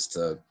goal is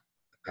to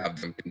have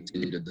them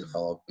continue to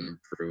develop and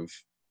improve,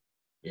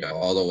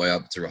 all the way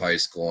up through high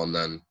school and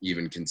then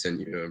even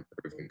continue to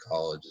improve in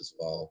college as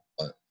well.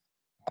 But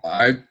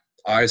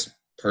I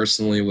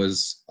personally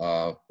was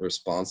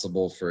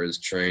responsible for his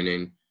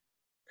training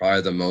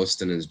probably the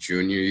most in his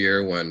junior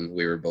year when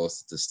we were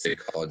both at the State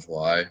College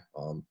Y.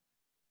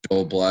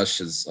 Joel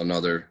Blesh is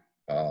another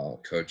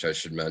coach I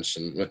should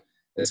mention.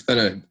 It's been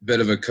a bit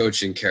of a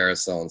coaching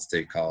carousel in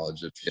State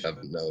College if you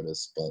haven't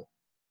noticed, but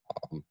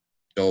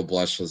Joel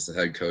Blesh was the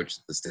head coach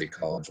at the State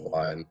College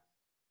Y, and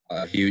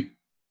he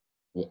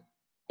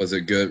was is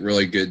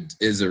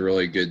a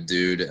really good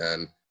dude,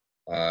 and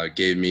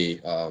gave me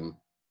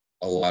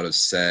a lot of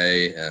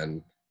say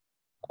and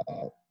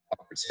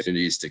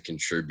opportunities to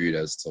contribute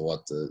as to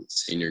what the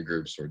senior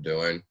groups were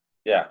doing.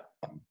 Yeah.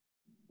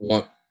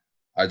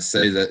 I'd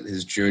say that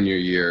his junior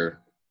year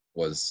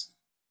was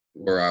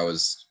where I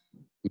was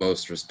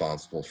most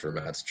responsible for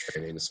Matt's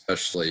training,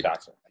 especially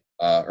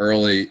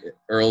early,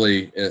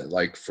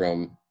 like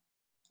from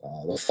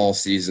the fall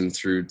season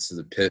through to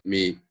the pit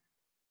meet.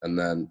 And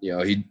then,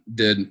 he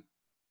did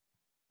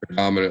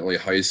predominantly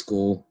high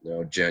school,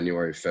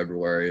 January,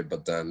 February,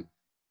 but then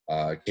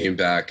came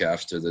back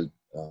after the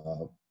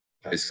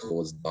high school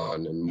was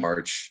done in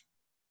March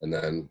and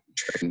then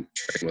train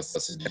with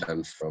us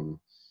again from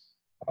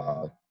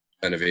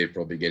end of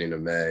April, beginning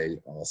of May,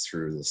 all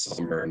through the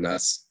summer. And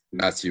that's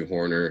Matthew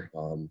Horner.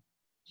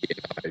 He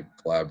and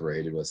I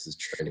collaborated with his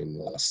training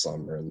last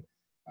summer. And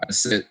I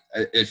said,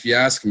 if you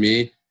ask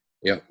me,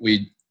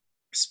 we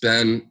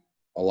spend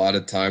a lot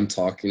of time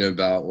talking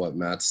about what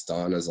Matt's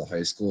done as a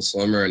high school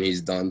swimmer, and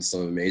he's done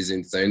some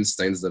amazing things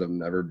that have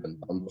never been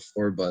done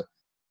before. But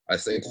I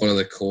think one of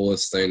the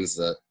coolest things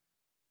that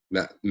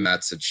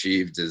Matt's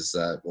achieved is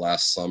that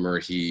last summer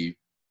he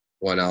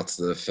went out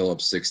to the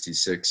Phillips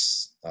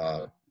 66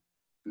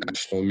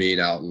 national meet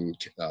out in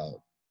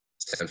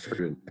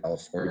Stanford,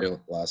 California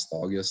last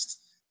August.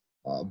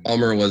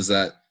 Bummer was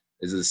that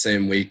is the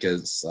same week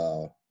as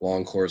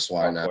long course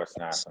Y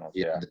Nationals.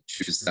 He had to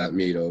choose that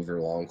meet over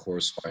long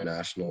course Y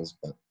Nationals,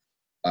 but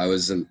it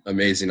was an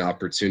amazing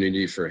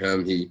opportunity for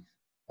him. He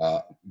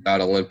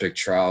got Olympic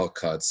trial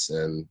cuts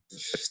in the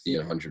 50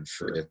 and 100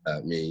 free at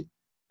that meet,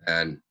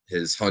 and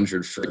his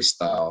 100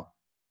 freestyle,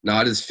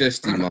 not his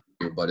 50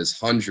 but his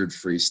 100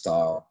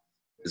 freestyle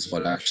is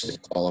what actually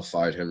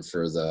qualified him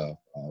for the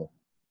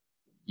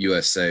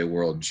USA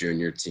World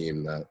Junior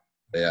team. That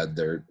they had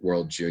their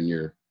World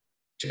Junior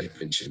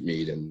Championship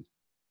meet in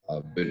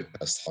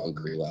Budapest,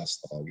 Hungary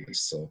last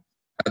August. So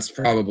that's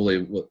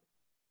probably what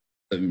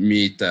the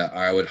meet that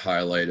I would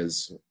highlight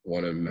as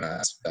one of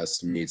Matt's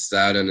best meets.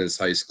 That and his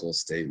high school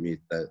state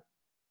meet that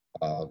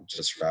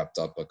just wrapped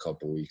up a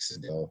couple weeks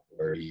ago,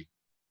 where he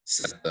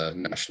set the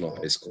national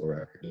high school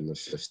record in the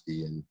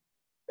 50, and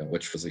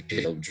which was a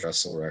Caleb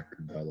Dressel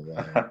record, by the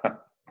way.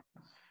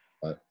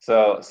 But,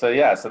 so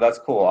that's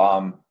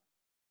cool.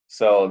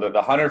 So the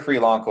 100 free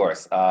long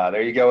course,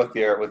 there you go with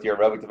your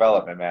aerobic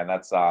development, man.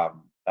 That's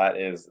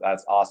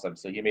awesome.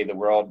 So he made the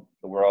world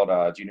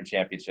junior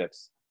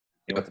championships.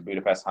 He went to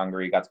Budapest,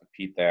 Hungary, got to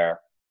compete there,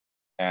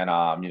 and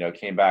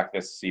came back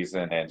this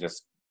season and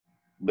just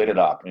lit it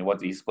up. I mean, what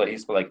did he split? He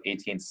split like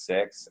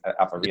 18.6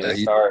 off a relay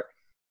start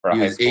for a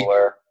high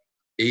schooler.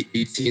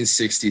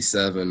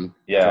 1867.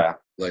 Yeah.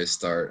 Relay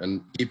start,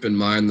 and keep in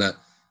mind that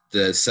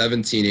the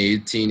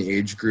 17-18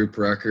 age group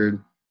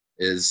record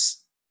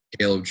is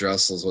Caleb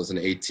Dressel's was in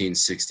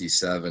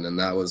 1867, and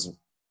that was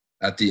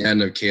at the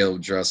end of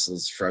Caleb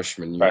Dressel's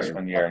freshman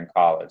year in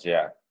college.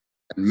 Yeah.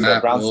 And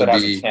so Brownstead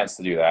has a chance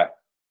to do that.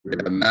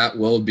 Yeah, Matt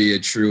will be a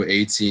true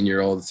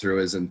 18-year-old through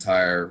his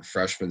entire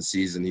freshman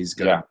season. He's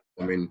going to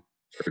be coming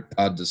for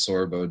Todd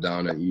DeSorbo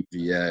down at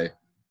UVA.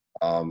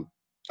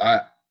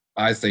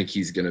 I think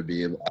he's going to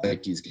be able. I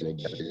think he's going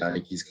to get it. I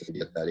think he's going to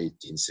get that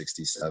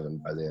 1867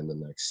 by the end of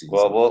next season.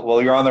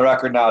 Well, you're on the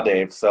record now,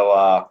 Dave.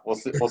 So we'll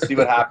see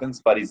what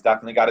happens. But he's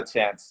definitely got a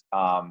chance.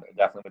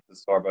 Definitely with the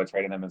DeSorbo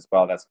trading him as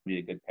well. That's going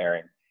to be a good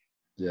pairing.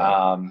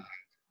 Yeah.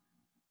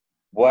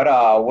 What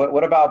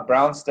about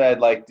Brownstead?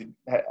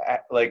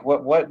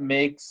 What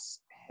makes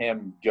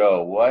him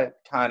go? What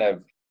kind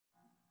of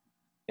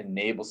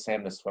enables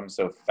him to swim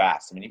so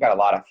fast? I mean, you got a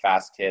lot of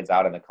fast kids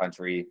out in the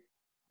country.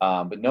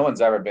 But no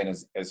one's ever been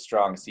as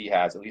strong as he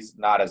has, at least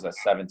not as a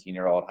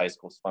 17-year-old high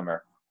school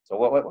swimmer. So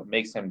what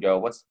makes him go?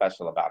 What's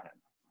special about him?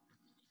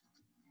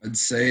 I'd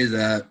say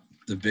that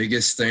the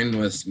biggest thing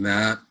with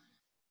Matt,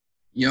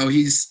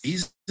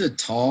 he's a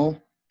tall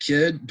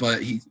kid,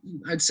 but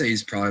I'd say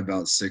he's probably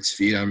about 6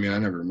 feet. I mean, I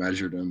never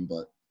measured him,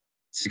 but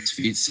 6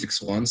 feet,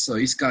 6'1", so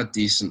he's got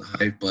decent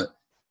height. But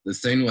the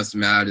thing with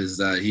Matt is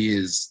that he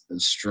is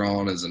as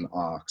strong as an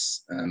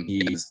ox, and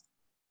he's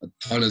a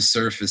ton of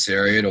surface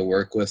area to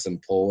work with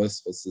and pull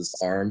with his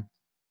arm,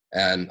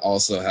 and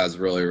also has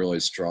really, really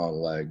strong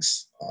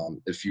legs.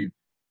 If you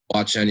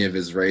watch any of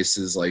his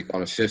races, like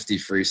on a 50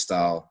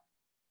 freestyle,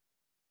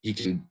 he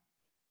can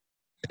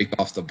take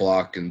off the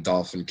block and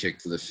dolphin kick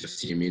to the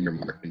 15-meter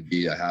mark and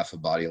be a half a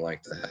body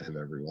length ahead of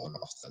everyone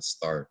off that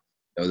start.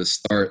 The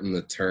start and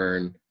the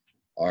turn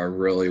are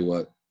really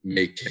what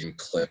make him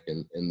click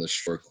in the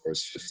short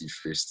course 50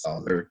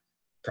 freestyle.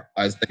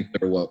 I think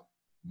they're what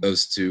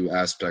those two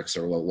aspects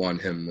are what won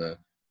him the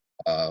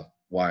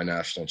Y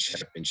National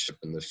Championship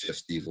in the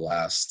 50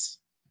 last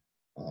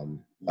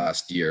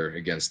year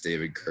against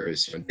David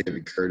Curtis.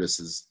 David Curtis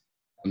is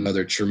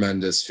another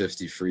tremendous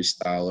 50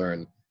 freestyler,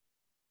 and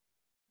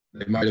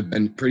they might have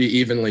been pretty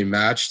evenly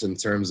matched in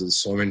terms of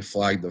swimming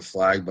flag to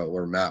flag, but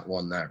where Matt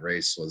won that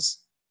race was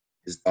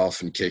his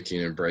dolphin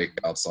kicking and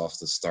breakouts off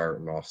the start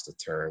and off the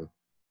turn.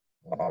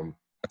 I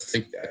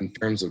think in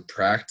terms of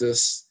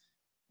practice,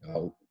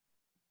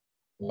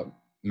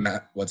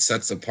 what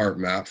sets apart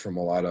Matt from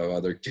a lot of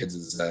other kids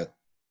is that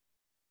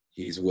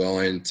he's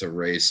willing to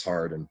race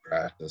hard in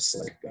practice.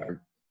 Like, I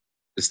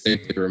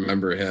distinctly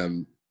remember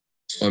him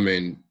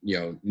swimming,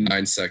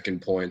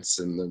 9-second points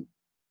in the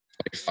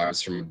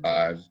 25s from a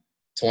dive,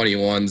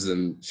 21s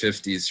and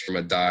 50s from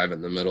a dive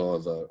in the middle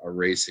of a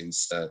racing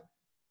set,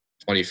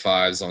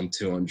 25s on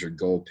 200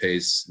 goal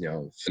pace,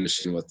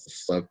 finishing with the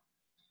flip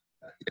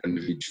at the end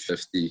of each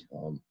 50.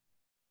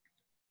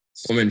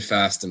 Swimming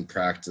fast in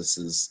practice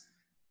is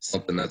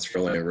something that's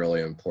really,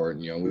 really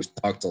important. We've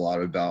talked a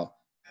lot about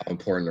how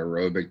important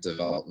aerobic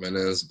development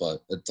is, but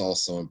it's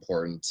also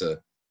important to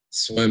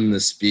swim the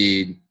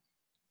speed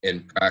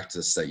in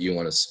practice that you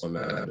want to swim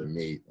at a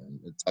meet. And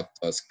it's up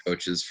to us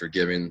coaches for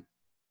giving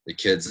the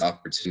kids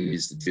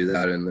opportunities to do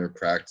that in their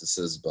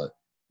practices, but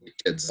the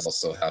kids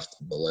also have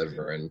to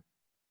deliver and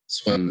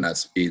swim that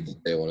speed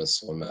that they want to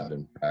swim at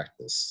in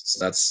practice.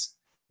 So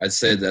I'd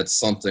say that's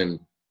something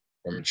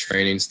from a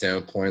training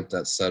standpoint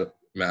that set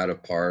Matt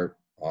apart.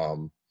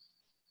 And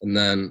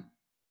then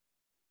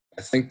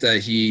I think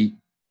that he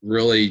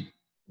really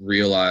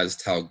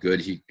realized how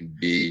good he could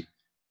be,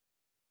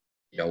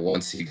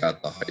 once he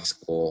got to high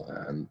school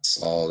and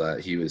saw that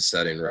he was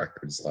setting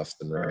records left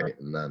and right.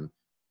 And then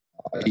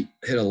he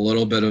hit a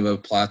little bit of a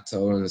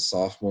plateau in his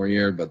sophomore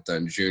year, but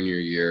then junior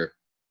year,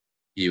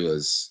 he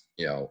was,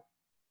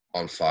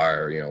 on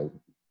fire.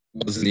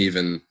 Wasn't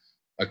even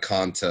a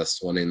contest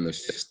winning the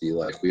 50.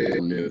 Like, we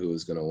all knew who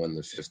was going to win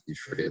the 50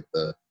 free at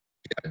the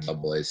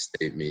AA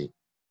state meet.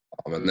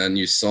 And then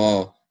you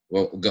saw,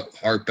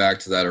 hark back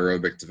to that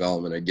aerobic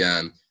development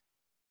again.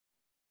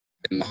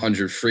 In the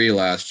 100 free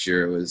last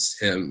year, it was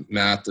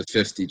Matt, the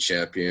 50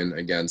 champion,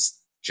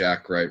 against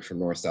Jack Wright from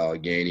North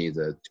Allegheny,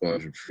 the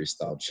 200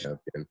 freestyle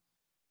champion.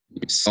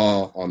 You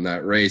saw on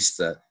that race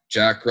that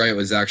Jack Wright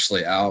was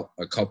actually out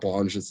a couple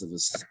hundredths of a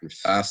second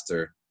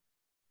faster,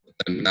 but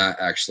then Matt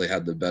actually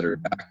had the better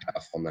back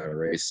half on that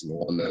race and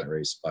won that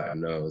race by a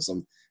nose.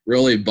 I'm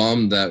really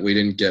bummed that we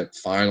didn't get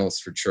finals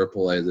for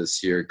AAA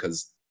this year,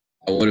 because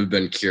I would have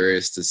been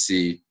curious to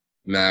see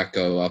Matt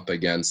go up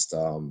against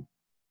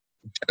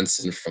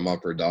Jensen from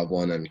Upper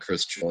Dublin and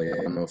Chris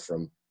Giuliano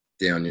from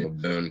Daniel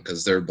Boone,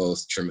 because they're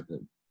both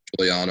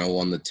Giuliano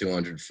won the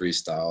 200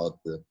 freestyle at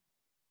the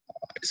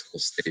high school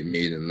state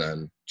meet, and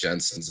then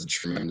Jensen's a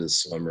tremendous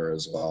swimmer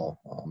as well.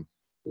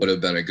 Would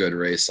have been a good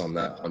race on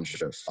that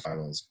 100 at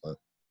finals, but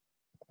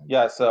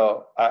yeah.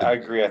 So I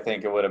agree. I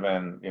think it would have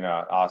been an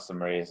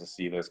awesome race to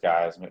see those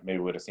guys. Maybe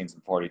we would have seen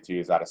some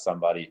 42s out of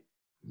somebody,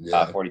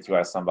 42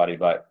 out of somebody,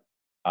 but.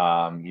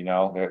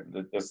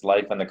 There's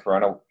life in the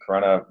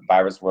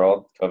coronavirus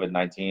world,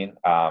 COVID-19.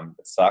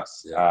 It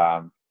sucks.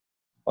 Yeah.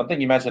 One thing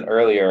you mentioned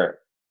earlier,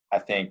 I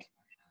think,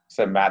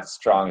 said Matt's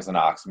strong as an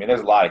ox. I mean, there's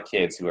a lot of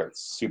kids who are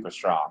super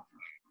strong,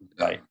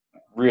 like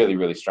really,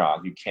 really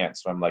strong. You can't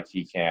swim like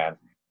he can.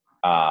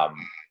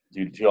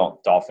 You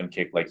don't dolphin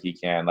kick like he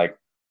can. Like,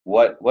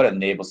 what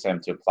enables him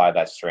to apply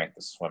that strength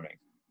to swimming?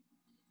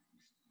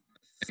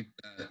 I think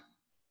that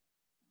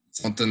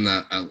something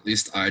that at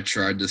least I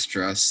tried to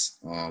stress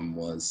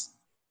was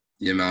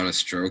the amount of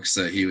strokes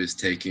that he was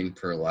taking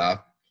per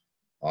lap.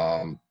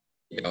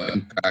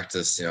 In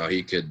practice,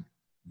 he could,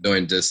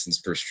 doing distance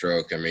per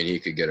stroke, I mean, he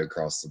could get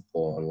across the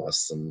pool in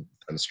less than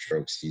 10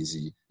 strokes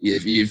easy.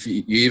 If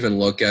you even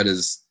look at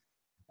his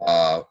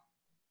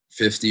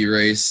 50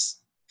 race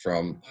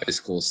from high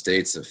school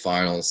states at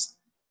finals,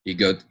 he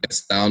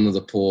gets down to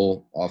the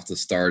pool off the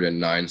start in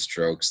 9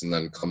 strokes and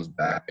then comes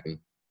back in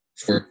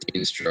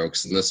 14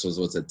 strokes, and this was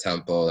with a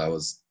tempo that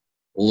was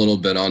a little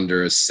bit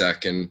under a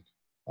second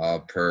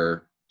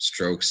per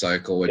stroke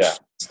cycle, which is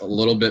a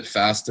little bit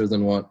faster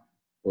than what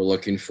we're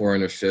looking for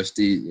in a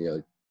 50.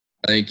 I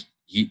think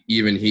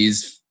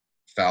he's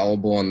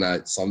fallible in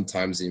that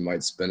sometimes he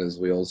might spin his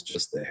wheels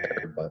just a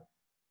hair, but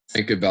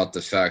think about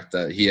the fact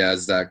that he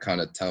has that kind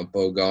of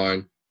tempo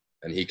going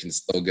and he can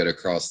still get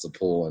across the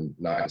pool in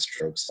 9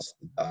 strokes off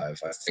the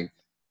dive. I think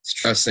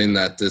stressing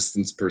that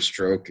distance per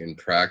stroke in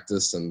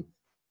practice and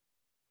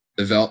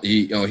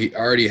he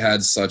already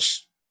had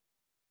such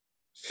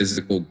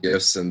physical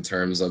gifts in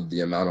terms of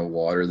the amount of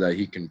water that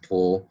he can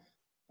pull.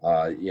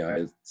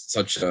 It's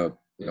such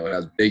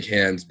has big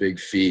hands, big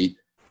feet,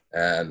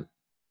 and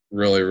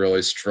really,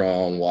 really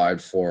strong,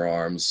 wide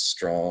forearms,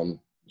 strong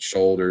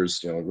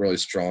shoulders, really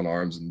strong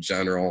arms in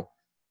general,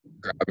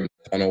 grabbing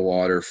a ton of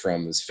water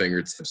from his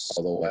fingertips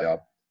all the way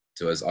up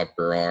to his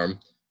upper arm.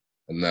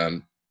 And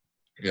then,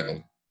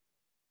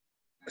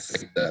 I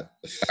think that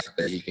the fact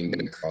that he can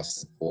get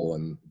across the pool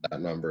and that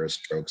number of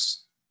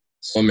strokes,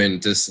 swimming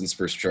distance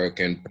per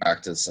stroke in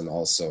practice and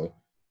also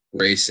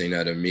racing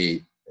at a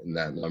meet in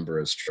that number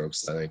of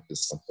strokes, I think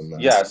is something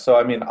that. Yeah. So,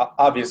 I mean,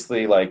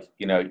 obviously,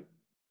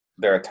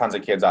 there are tons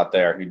of kids out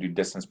there who do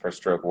distance per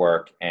stroke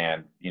work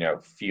and,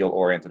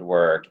 field-oriented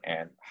work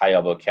and high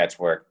elbow catch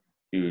work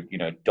who,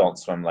 don't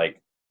swim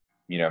like,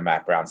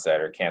 Matt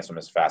Brownstead or can't swim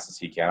as fast as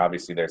he can.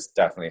 Obviously, there's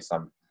definitely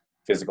some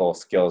physical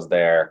skills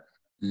there.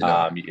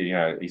 Yeah.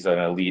 He's an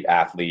elite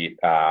athlete,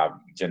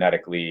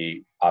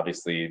 genetically,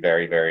 obviously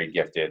very, very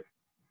gifted.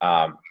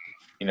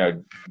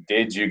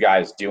 Did you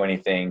guys do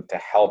anything to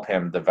help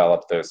him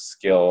develop those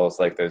skills,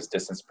 like those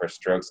distance per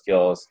stroke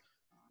skills,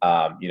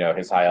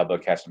 his high elbow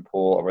catch and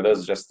pull, or were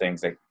those just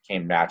things that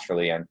came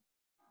naturally and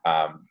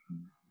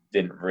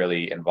didn't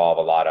really involve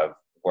a lot of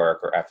work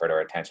or effort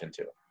or attention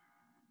to?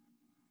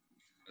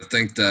 I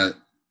think that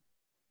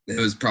it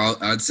was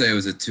I'd say it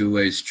was a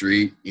two-way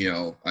street.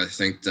 I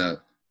think that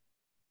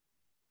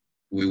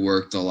we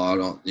worked a lot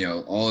on,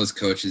 all his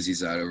coaches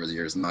he's had over the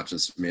years, not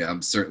just me.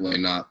 I'm certainly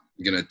not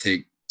going to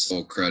take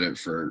sole credit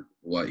for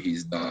what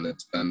he's done.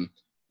 It's been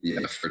the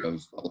effort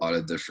of a lot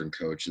of different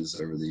coaches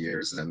over the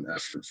years and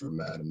effort from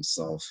Matt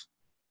himself.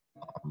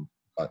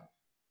 But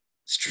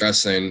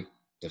stressing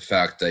the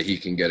fact that he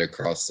can get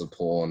across the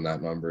pool in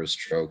that number of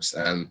strokes,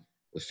 and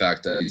the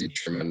fact that he's a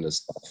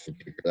tremendous dolphin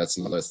kicker. That's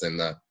another thing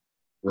that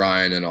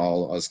Ryan and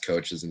all us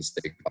coaches in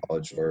State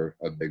College were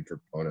a big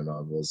proponent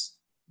of, was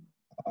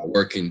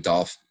working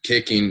dolphin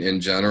kicking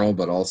in general,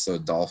 but also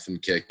dolphin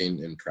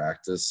kicking in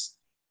practice.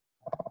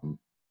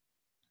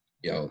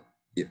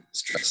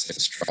 Stressing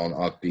strong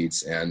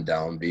upbeats and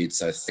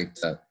downbeats. I think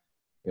that,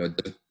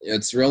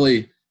 it's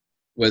really,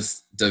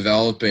 with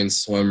developing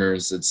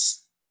swimmers,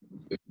 it's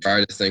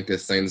try to think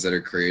of things that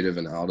are creative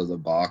and out of the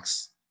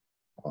box.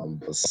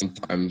 But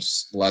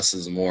sometimes less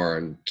is more,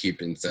 and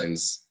keeping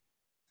things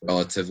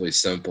relatively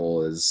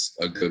simple is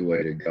a good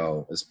way to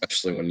go,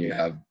 especially when you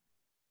have,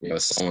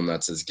 someone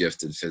that's as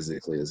gifted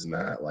physically as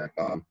Matt. Like,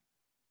 I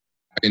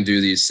can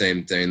do these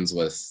same things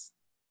with,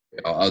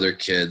 other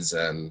kids,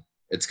 and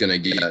it's going to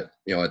get, a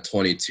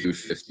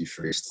 22:50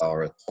 freestyle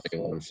or a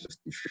 21:50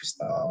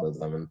 freestyle out of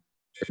them. And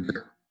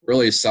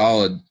really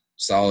solid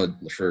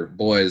for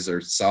boys,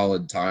 or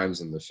solid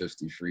times in the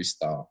 50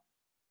 freestyle.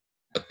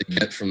 But to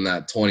get from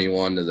that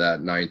 21 to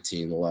that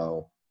 19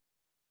 low,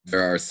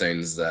 there are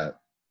things that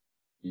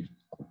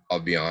I'll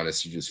be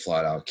honest, you just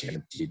flat out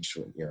can't teach.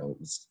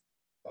 It's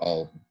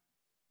all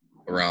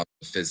around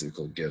the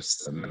physical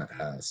gifts that Matt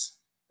has,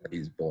 that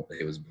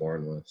he was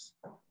born with.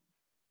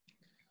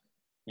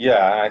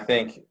 Yeah, I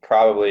think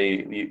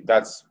probably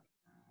that's,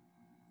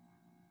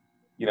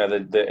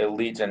 the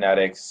elite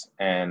genetics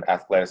and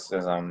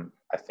athleticism.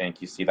 I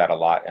think you see that a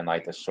lot in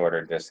like the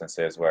shorter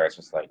distances, where it's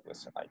just like,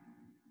 listen, like,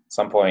 at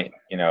some point,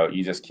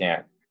 you just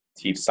can't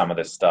teach some of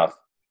this stuff.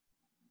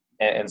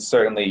 And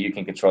certainly you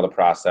can control the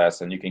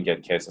process, and you can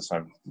get kids to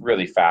swim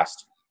really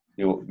fast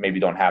who maybe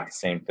don't have the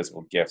same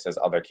physical gifts as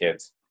other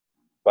kids.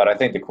 But I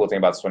think the cool thing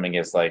about swimming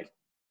is, like,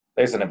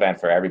 there's an event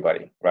for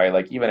everybody, right?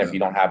 Like, even if you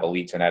don't have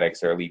elite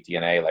genetics or elite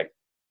DNA, like,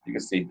 you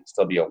can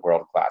still be a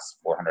world-class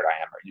 400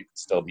 IM, or you can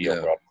still be a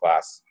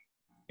world-class,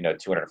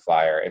 200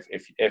 flyer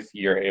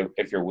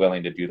if you're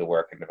willing to do the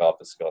work and develop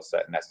the skill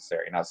set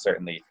necessary. Now,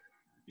 certainly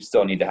you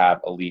still need to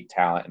have elite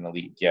talent and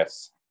elite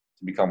gifts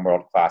to become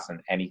world-class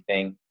in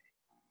anything.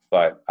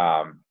 But,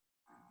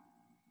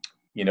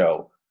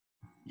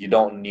 you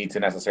don't need to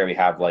necessarily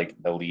have like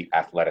elite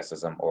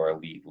athleticism or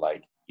elite,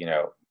 like,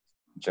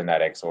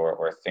 genetics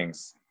or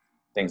things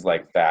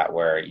like that,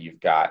 where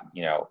you've got,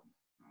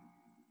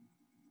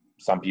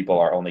 some people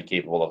are only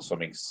capable of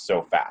swimming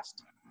so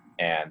fast.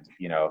 And,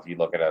 if you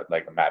look at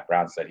like Matt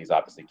Brownstead, he's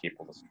obviously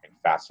capable of swimming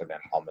faster than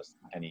almost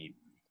any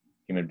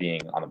human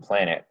being on the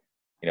planet,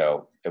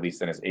 at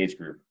least in his age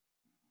group.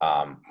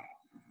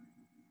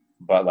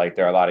 But like,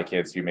 there are a lot of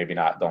kids who maybe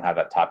don't have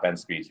that top end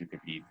speed, who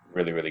could be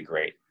really, really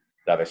great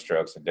at other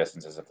strokes and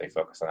distances if they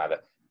focus on that.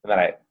 And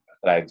then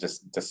I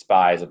just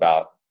despise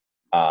about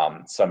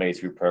some age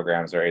group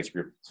programs or age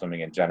group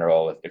swimming in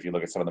general. If you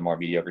look at some of the more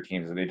mediocre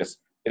teams, they just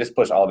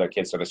push all their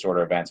kids to the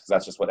shorter events because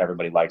that's just what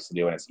everybody likes to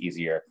do, and it's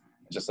easier.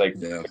 It's just like,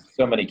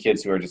 so many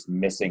kids who are just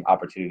missing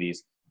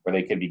opportunities where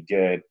they could be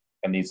good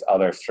in these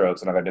other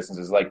strokes and other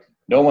distances. Like,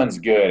 no one's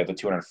good at the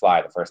 200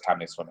 fly the first time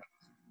they swim it.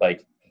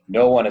 Like,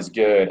 no one is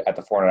good at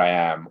the 400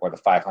 IM or the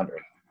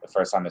 500 the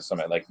first time they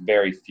swim it. Like,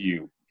 very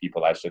few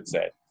people, I should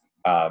say.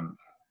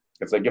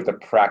 It's like you have to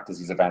practice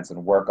these events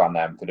and work on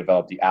them to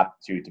develop the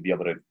aptitude to be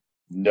able to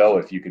know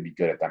if you could be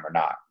good at them or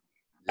not.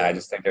 And I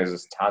just think there's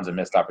just tons of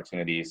missed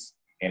opportunities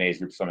in age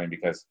group swimming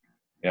because,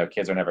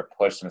 kids are never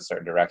pushed in a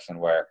certain direction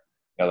where,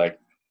 like,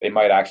 they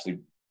might actually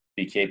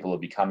be capable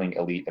of becoming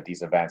elite at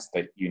these events,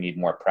 that you need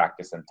more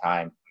practice and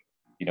time,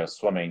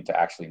 swimming to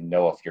actually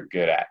know if you're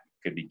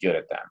could be good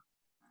at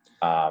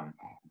them.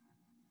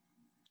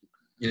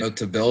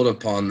 To build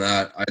upon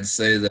that, I'd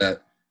say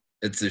that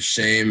it's a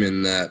shame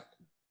in that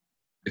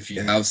if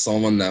you have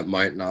someone that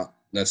might not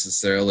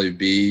necessarily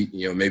be,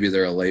 maybe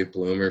they're a late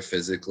bloomer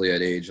physically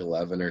at age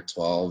 11 or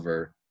 12,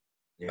 or,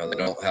 they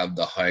don't have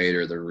the height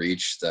or the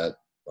reach that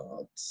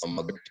some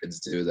other kids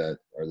do that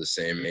are the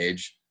same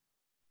age.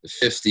 The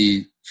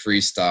 50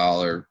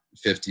 freestyle or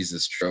 50s a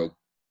stroke,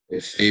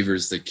 it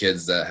favors the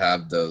kids that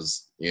have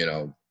those,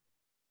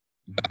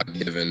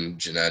 God-given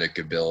genetic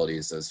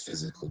abilities, those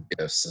physical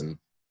gifts. And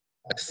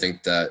I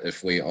think that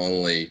if we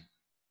only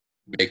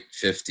make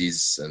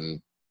 50s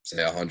and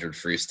say 100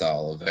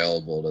 freestyle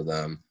available to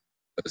them,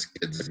 those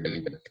kids are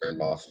going to get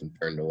turned off and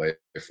turned away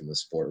from the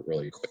sport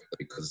really quickly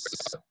because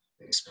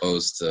they're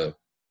exposed to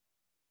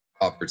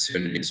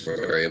opportunities where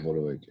they're able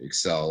to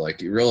excel.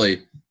 Like,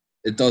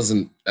 it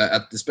doesn't,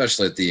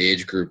 especially at the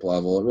age group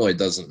level, it really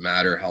doesn't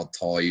matter how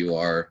tall you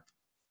are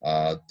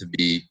to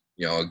be,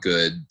 a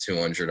good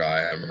 200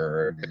 IM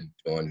or a good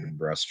 200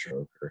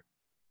 breaststroke.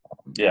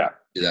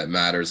 That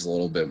matters a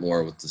little bit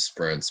more with the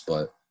sprints,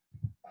 but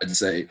I'd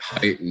say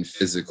height and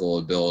physical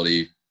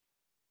ability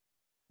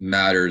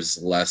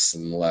matters less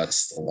and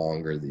less the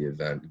longer the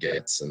event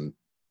gets, and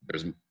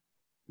there's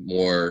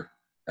more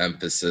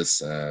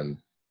emphasis and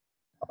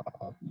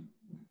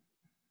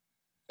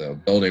the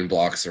building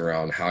blocks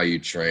around how you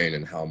train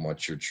and how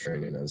much you're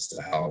training as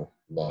to how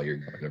well you're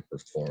going to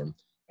perform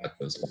at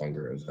those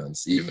longer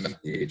events, even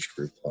at the age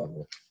group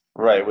level.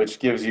 Right, which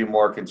gives you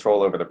more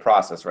control over the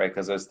process, right?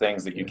 Because there's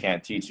things that you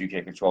can't teach, you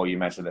can't control. You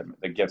mentioned that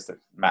the gifts that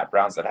Matt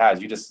Brownstead has,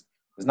 there's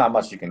not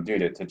much you can do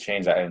to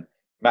change that. And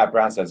Matt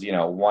Brownstead's,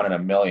 1 in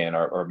 1 million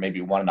or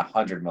maybe 1 in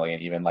 100 million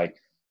even. Like,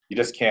 you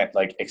just can't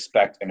like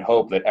expect and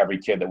hope that every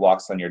kid that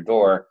walks on your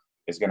door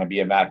is going to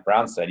be a Matt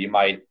Brownstead. You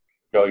might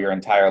go your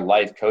entire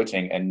life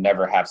coaching and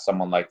never have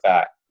someone like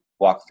that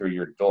walk through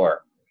your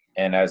door.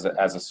 And as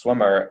a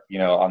swimmer,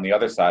 on the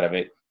other side of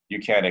it, you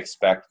can't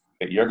expect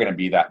that you're going to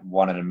be that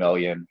 1 in 1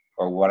 million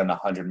or 1 in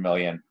 100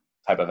 million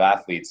type of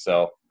athlete.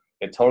 So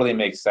it totally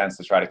makes sense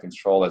to try to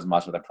control as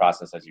much of the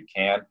process as you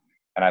can.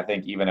 And I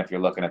think even if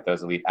you're looking at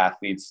those elite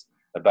athletes,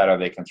 the better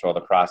they control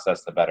the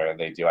process, the better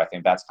they do. I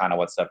think that's kind of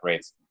what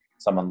separates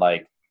someone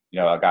like,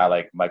 a guy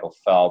like Michael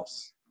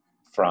Phelps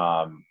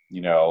from,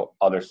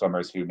 other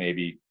swimmers who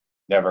maybe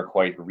never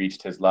quite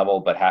reached his level,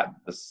 but had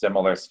the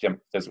similar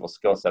physical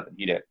skill set that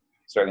he did.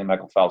 Certainly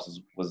Michael Phelps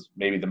was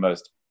maybe the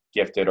most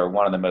gifted or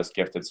one of the most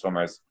gifted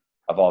swimmers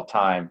of all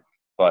time.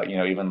 But,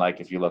 even like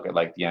if you look at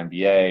like the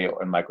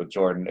NBA and Michael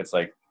Jordan, it's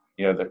like,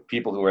 the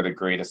people who are the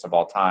greatest of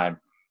all time,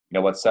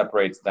 what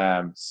separates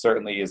them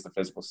certainly is the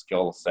physical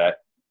skill set.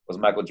 Was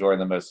Michael Jordan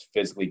the most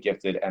physically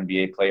gifted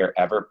NBA player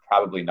ever?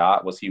 Probably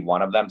not. Was he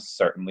one of them?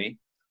 Certainly.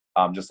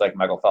 Just like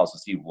Michael Phelps,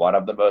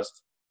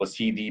 was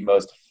he the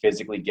most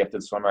physically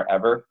gifted swimmer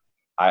ever?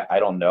 I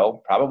don't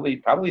know.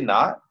 Probably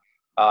not.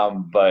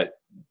 But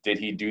did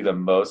he do the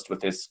most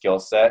with his skill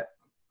set?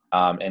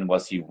 And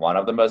was he one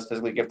of the most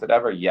physically gifted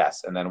ever?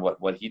 Yes. And then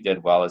what he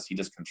did well is he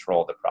just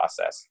controlled the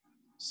process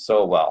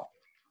so well.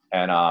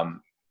 And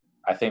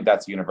I think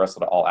that's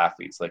universal to all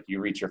athletes. Like, you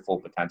reach your full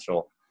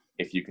potential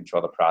if you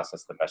control the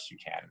process the best you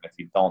can. And if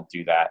you don't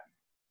do that,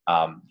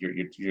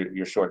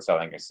 you're short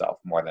selling yourself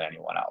more than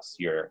anyone else.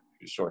 You're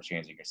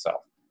shortchanging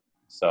yourself.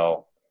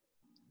 So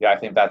yeah, I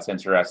think that's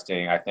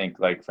interesting. I think,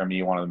 like, for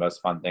me, one of the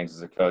most fun things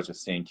as a coach is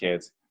seeing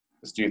kids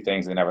just do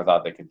things they never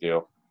thought they could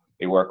do.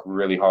 They work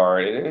really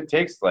hard. It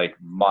takes like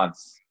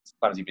months,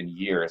 sometimes even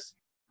years,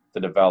 to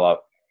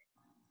develop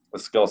a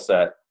skill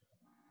set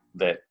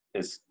that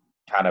is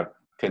kind of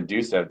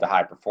conducive to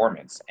high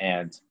performance.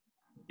 And,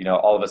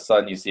 all of a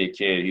sudden you see a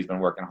kid who's been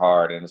working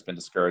hard and has been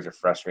discouraged or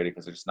frustrated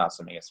because they're just not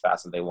swimming as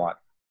fast as they want.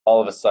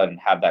 All of a sudden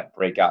have that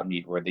breakout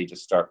meet where they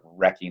just start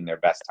wrecking their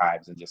best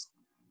times and just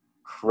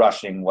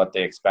crushing what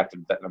they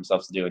expected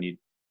themselves to do. And you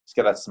just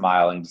get that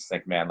smile and just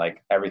think, man,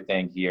 like,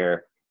 everything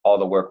here, all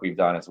the work we've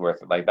done is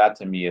worth it. Like, that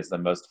to me is the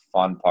most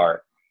fun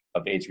part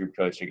of age group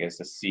coaching, is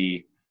to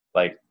see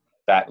like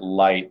that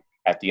light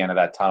at the end of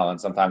that tunnel. And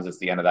sometimes it's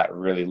the end of that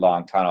really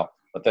long tunnel.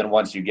 But then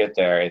once you get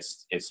there,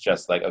 it's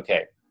just like,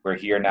 okay, we're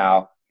here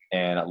now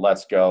and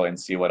let's go and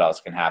see what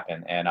else can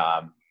happen. And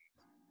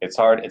it's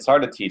hard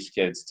to teach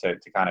kids to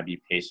kind of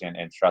be patient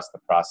and trust the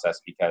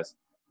process, because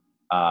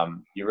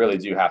you really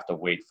do have to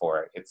wait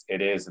for it.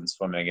 It is in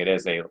swimming. It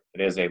is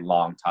a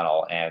long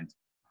tunnel. And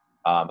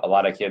a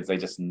lot of kids, they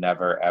just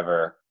never,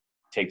 ever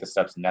take the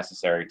steps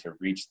necessary to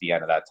reach the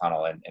end of that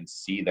tunnel and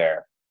see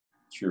their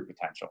true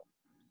potential.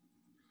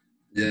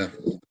 Yeah,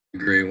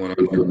 agree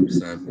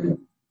 100%.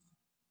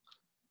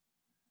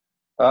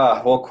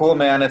 Well, cool,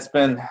 man. It's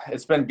been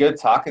good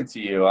talking to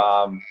you.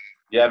 Do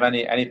you have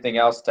anything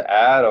else to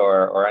add,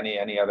 or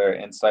any other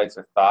insights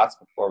or thoughts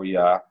before we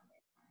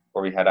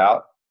head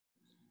out?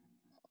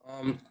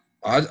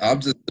 I'm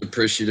just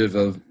appreciative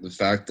of the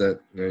fact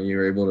that you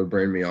were able to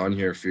bring me on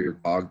here for your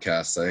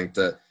podcast. I think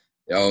that,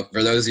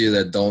 for those of you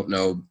that don't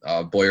know,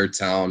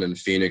 Boyertown and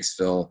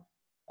Phoenixville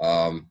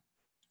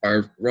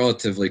are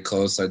relatively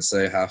close. I'd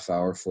say half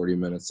hour, 40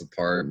 minutes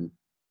apart. And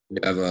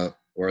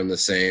we're in the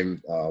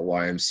same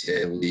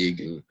YMCA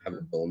league and have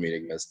a bowl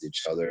meeting against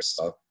each other.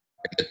 So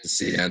I get to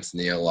see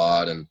Anthony a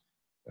lot, and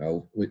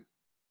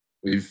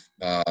we've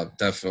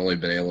definitely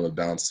been able to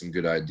bounce some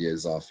good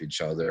ideas off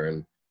each other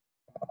and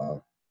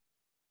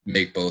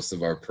make both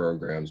of our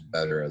programs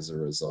better as a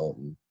result.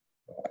 And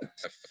I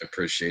definitely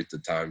appreciate the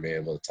time being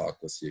able to talk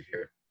with you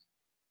here.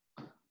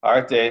 All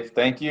right, Dave.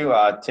 Thank you.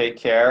 Take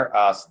care.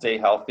 Stay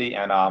healthy,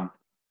 and I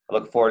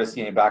look forward to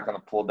seeing you back on the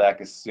pool deck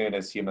as soon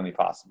as humanly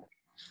possible.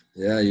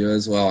 Yeah, you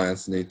as well,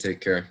 Anthony. Take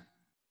care.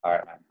 All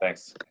right, man.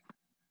 Thanks.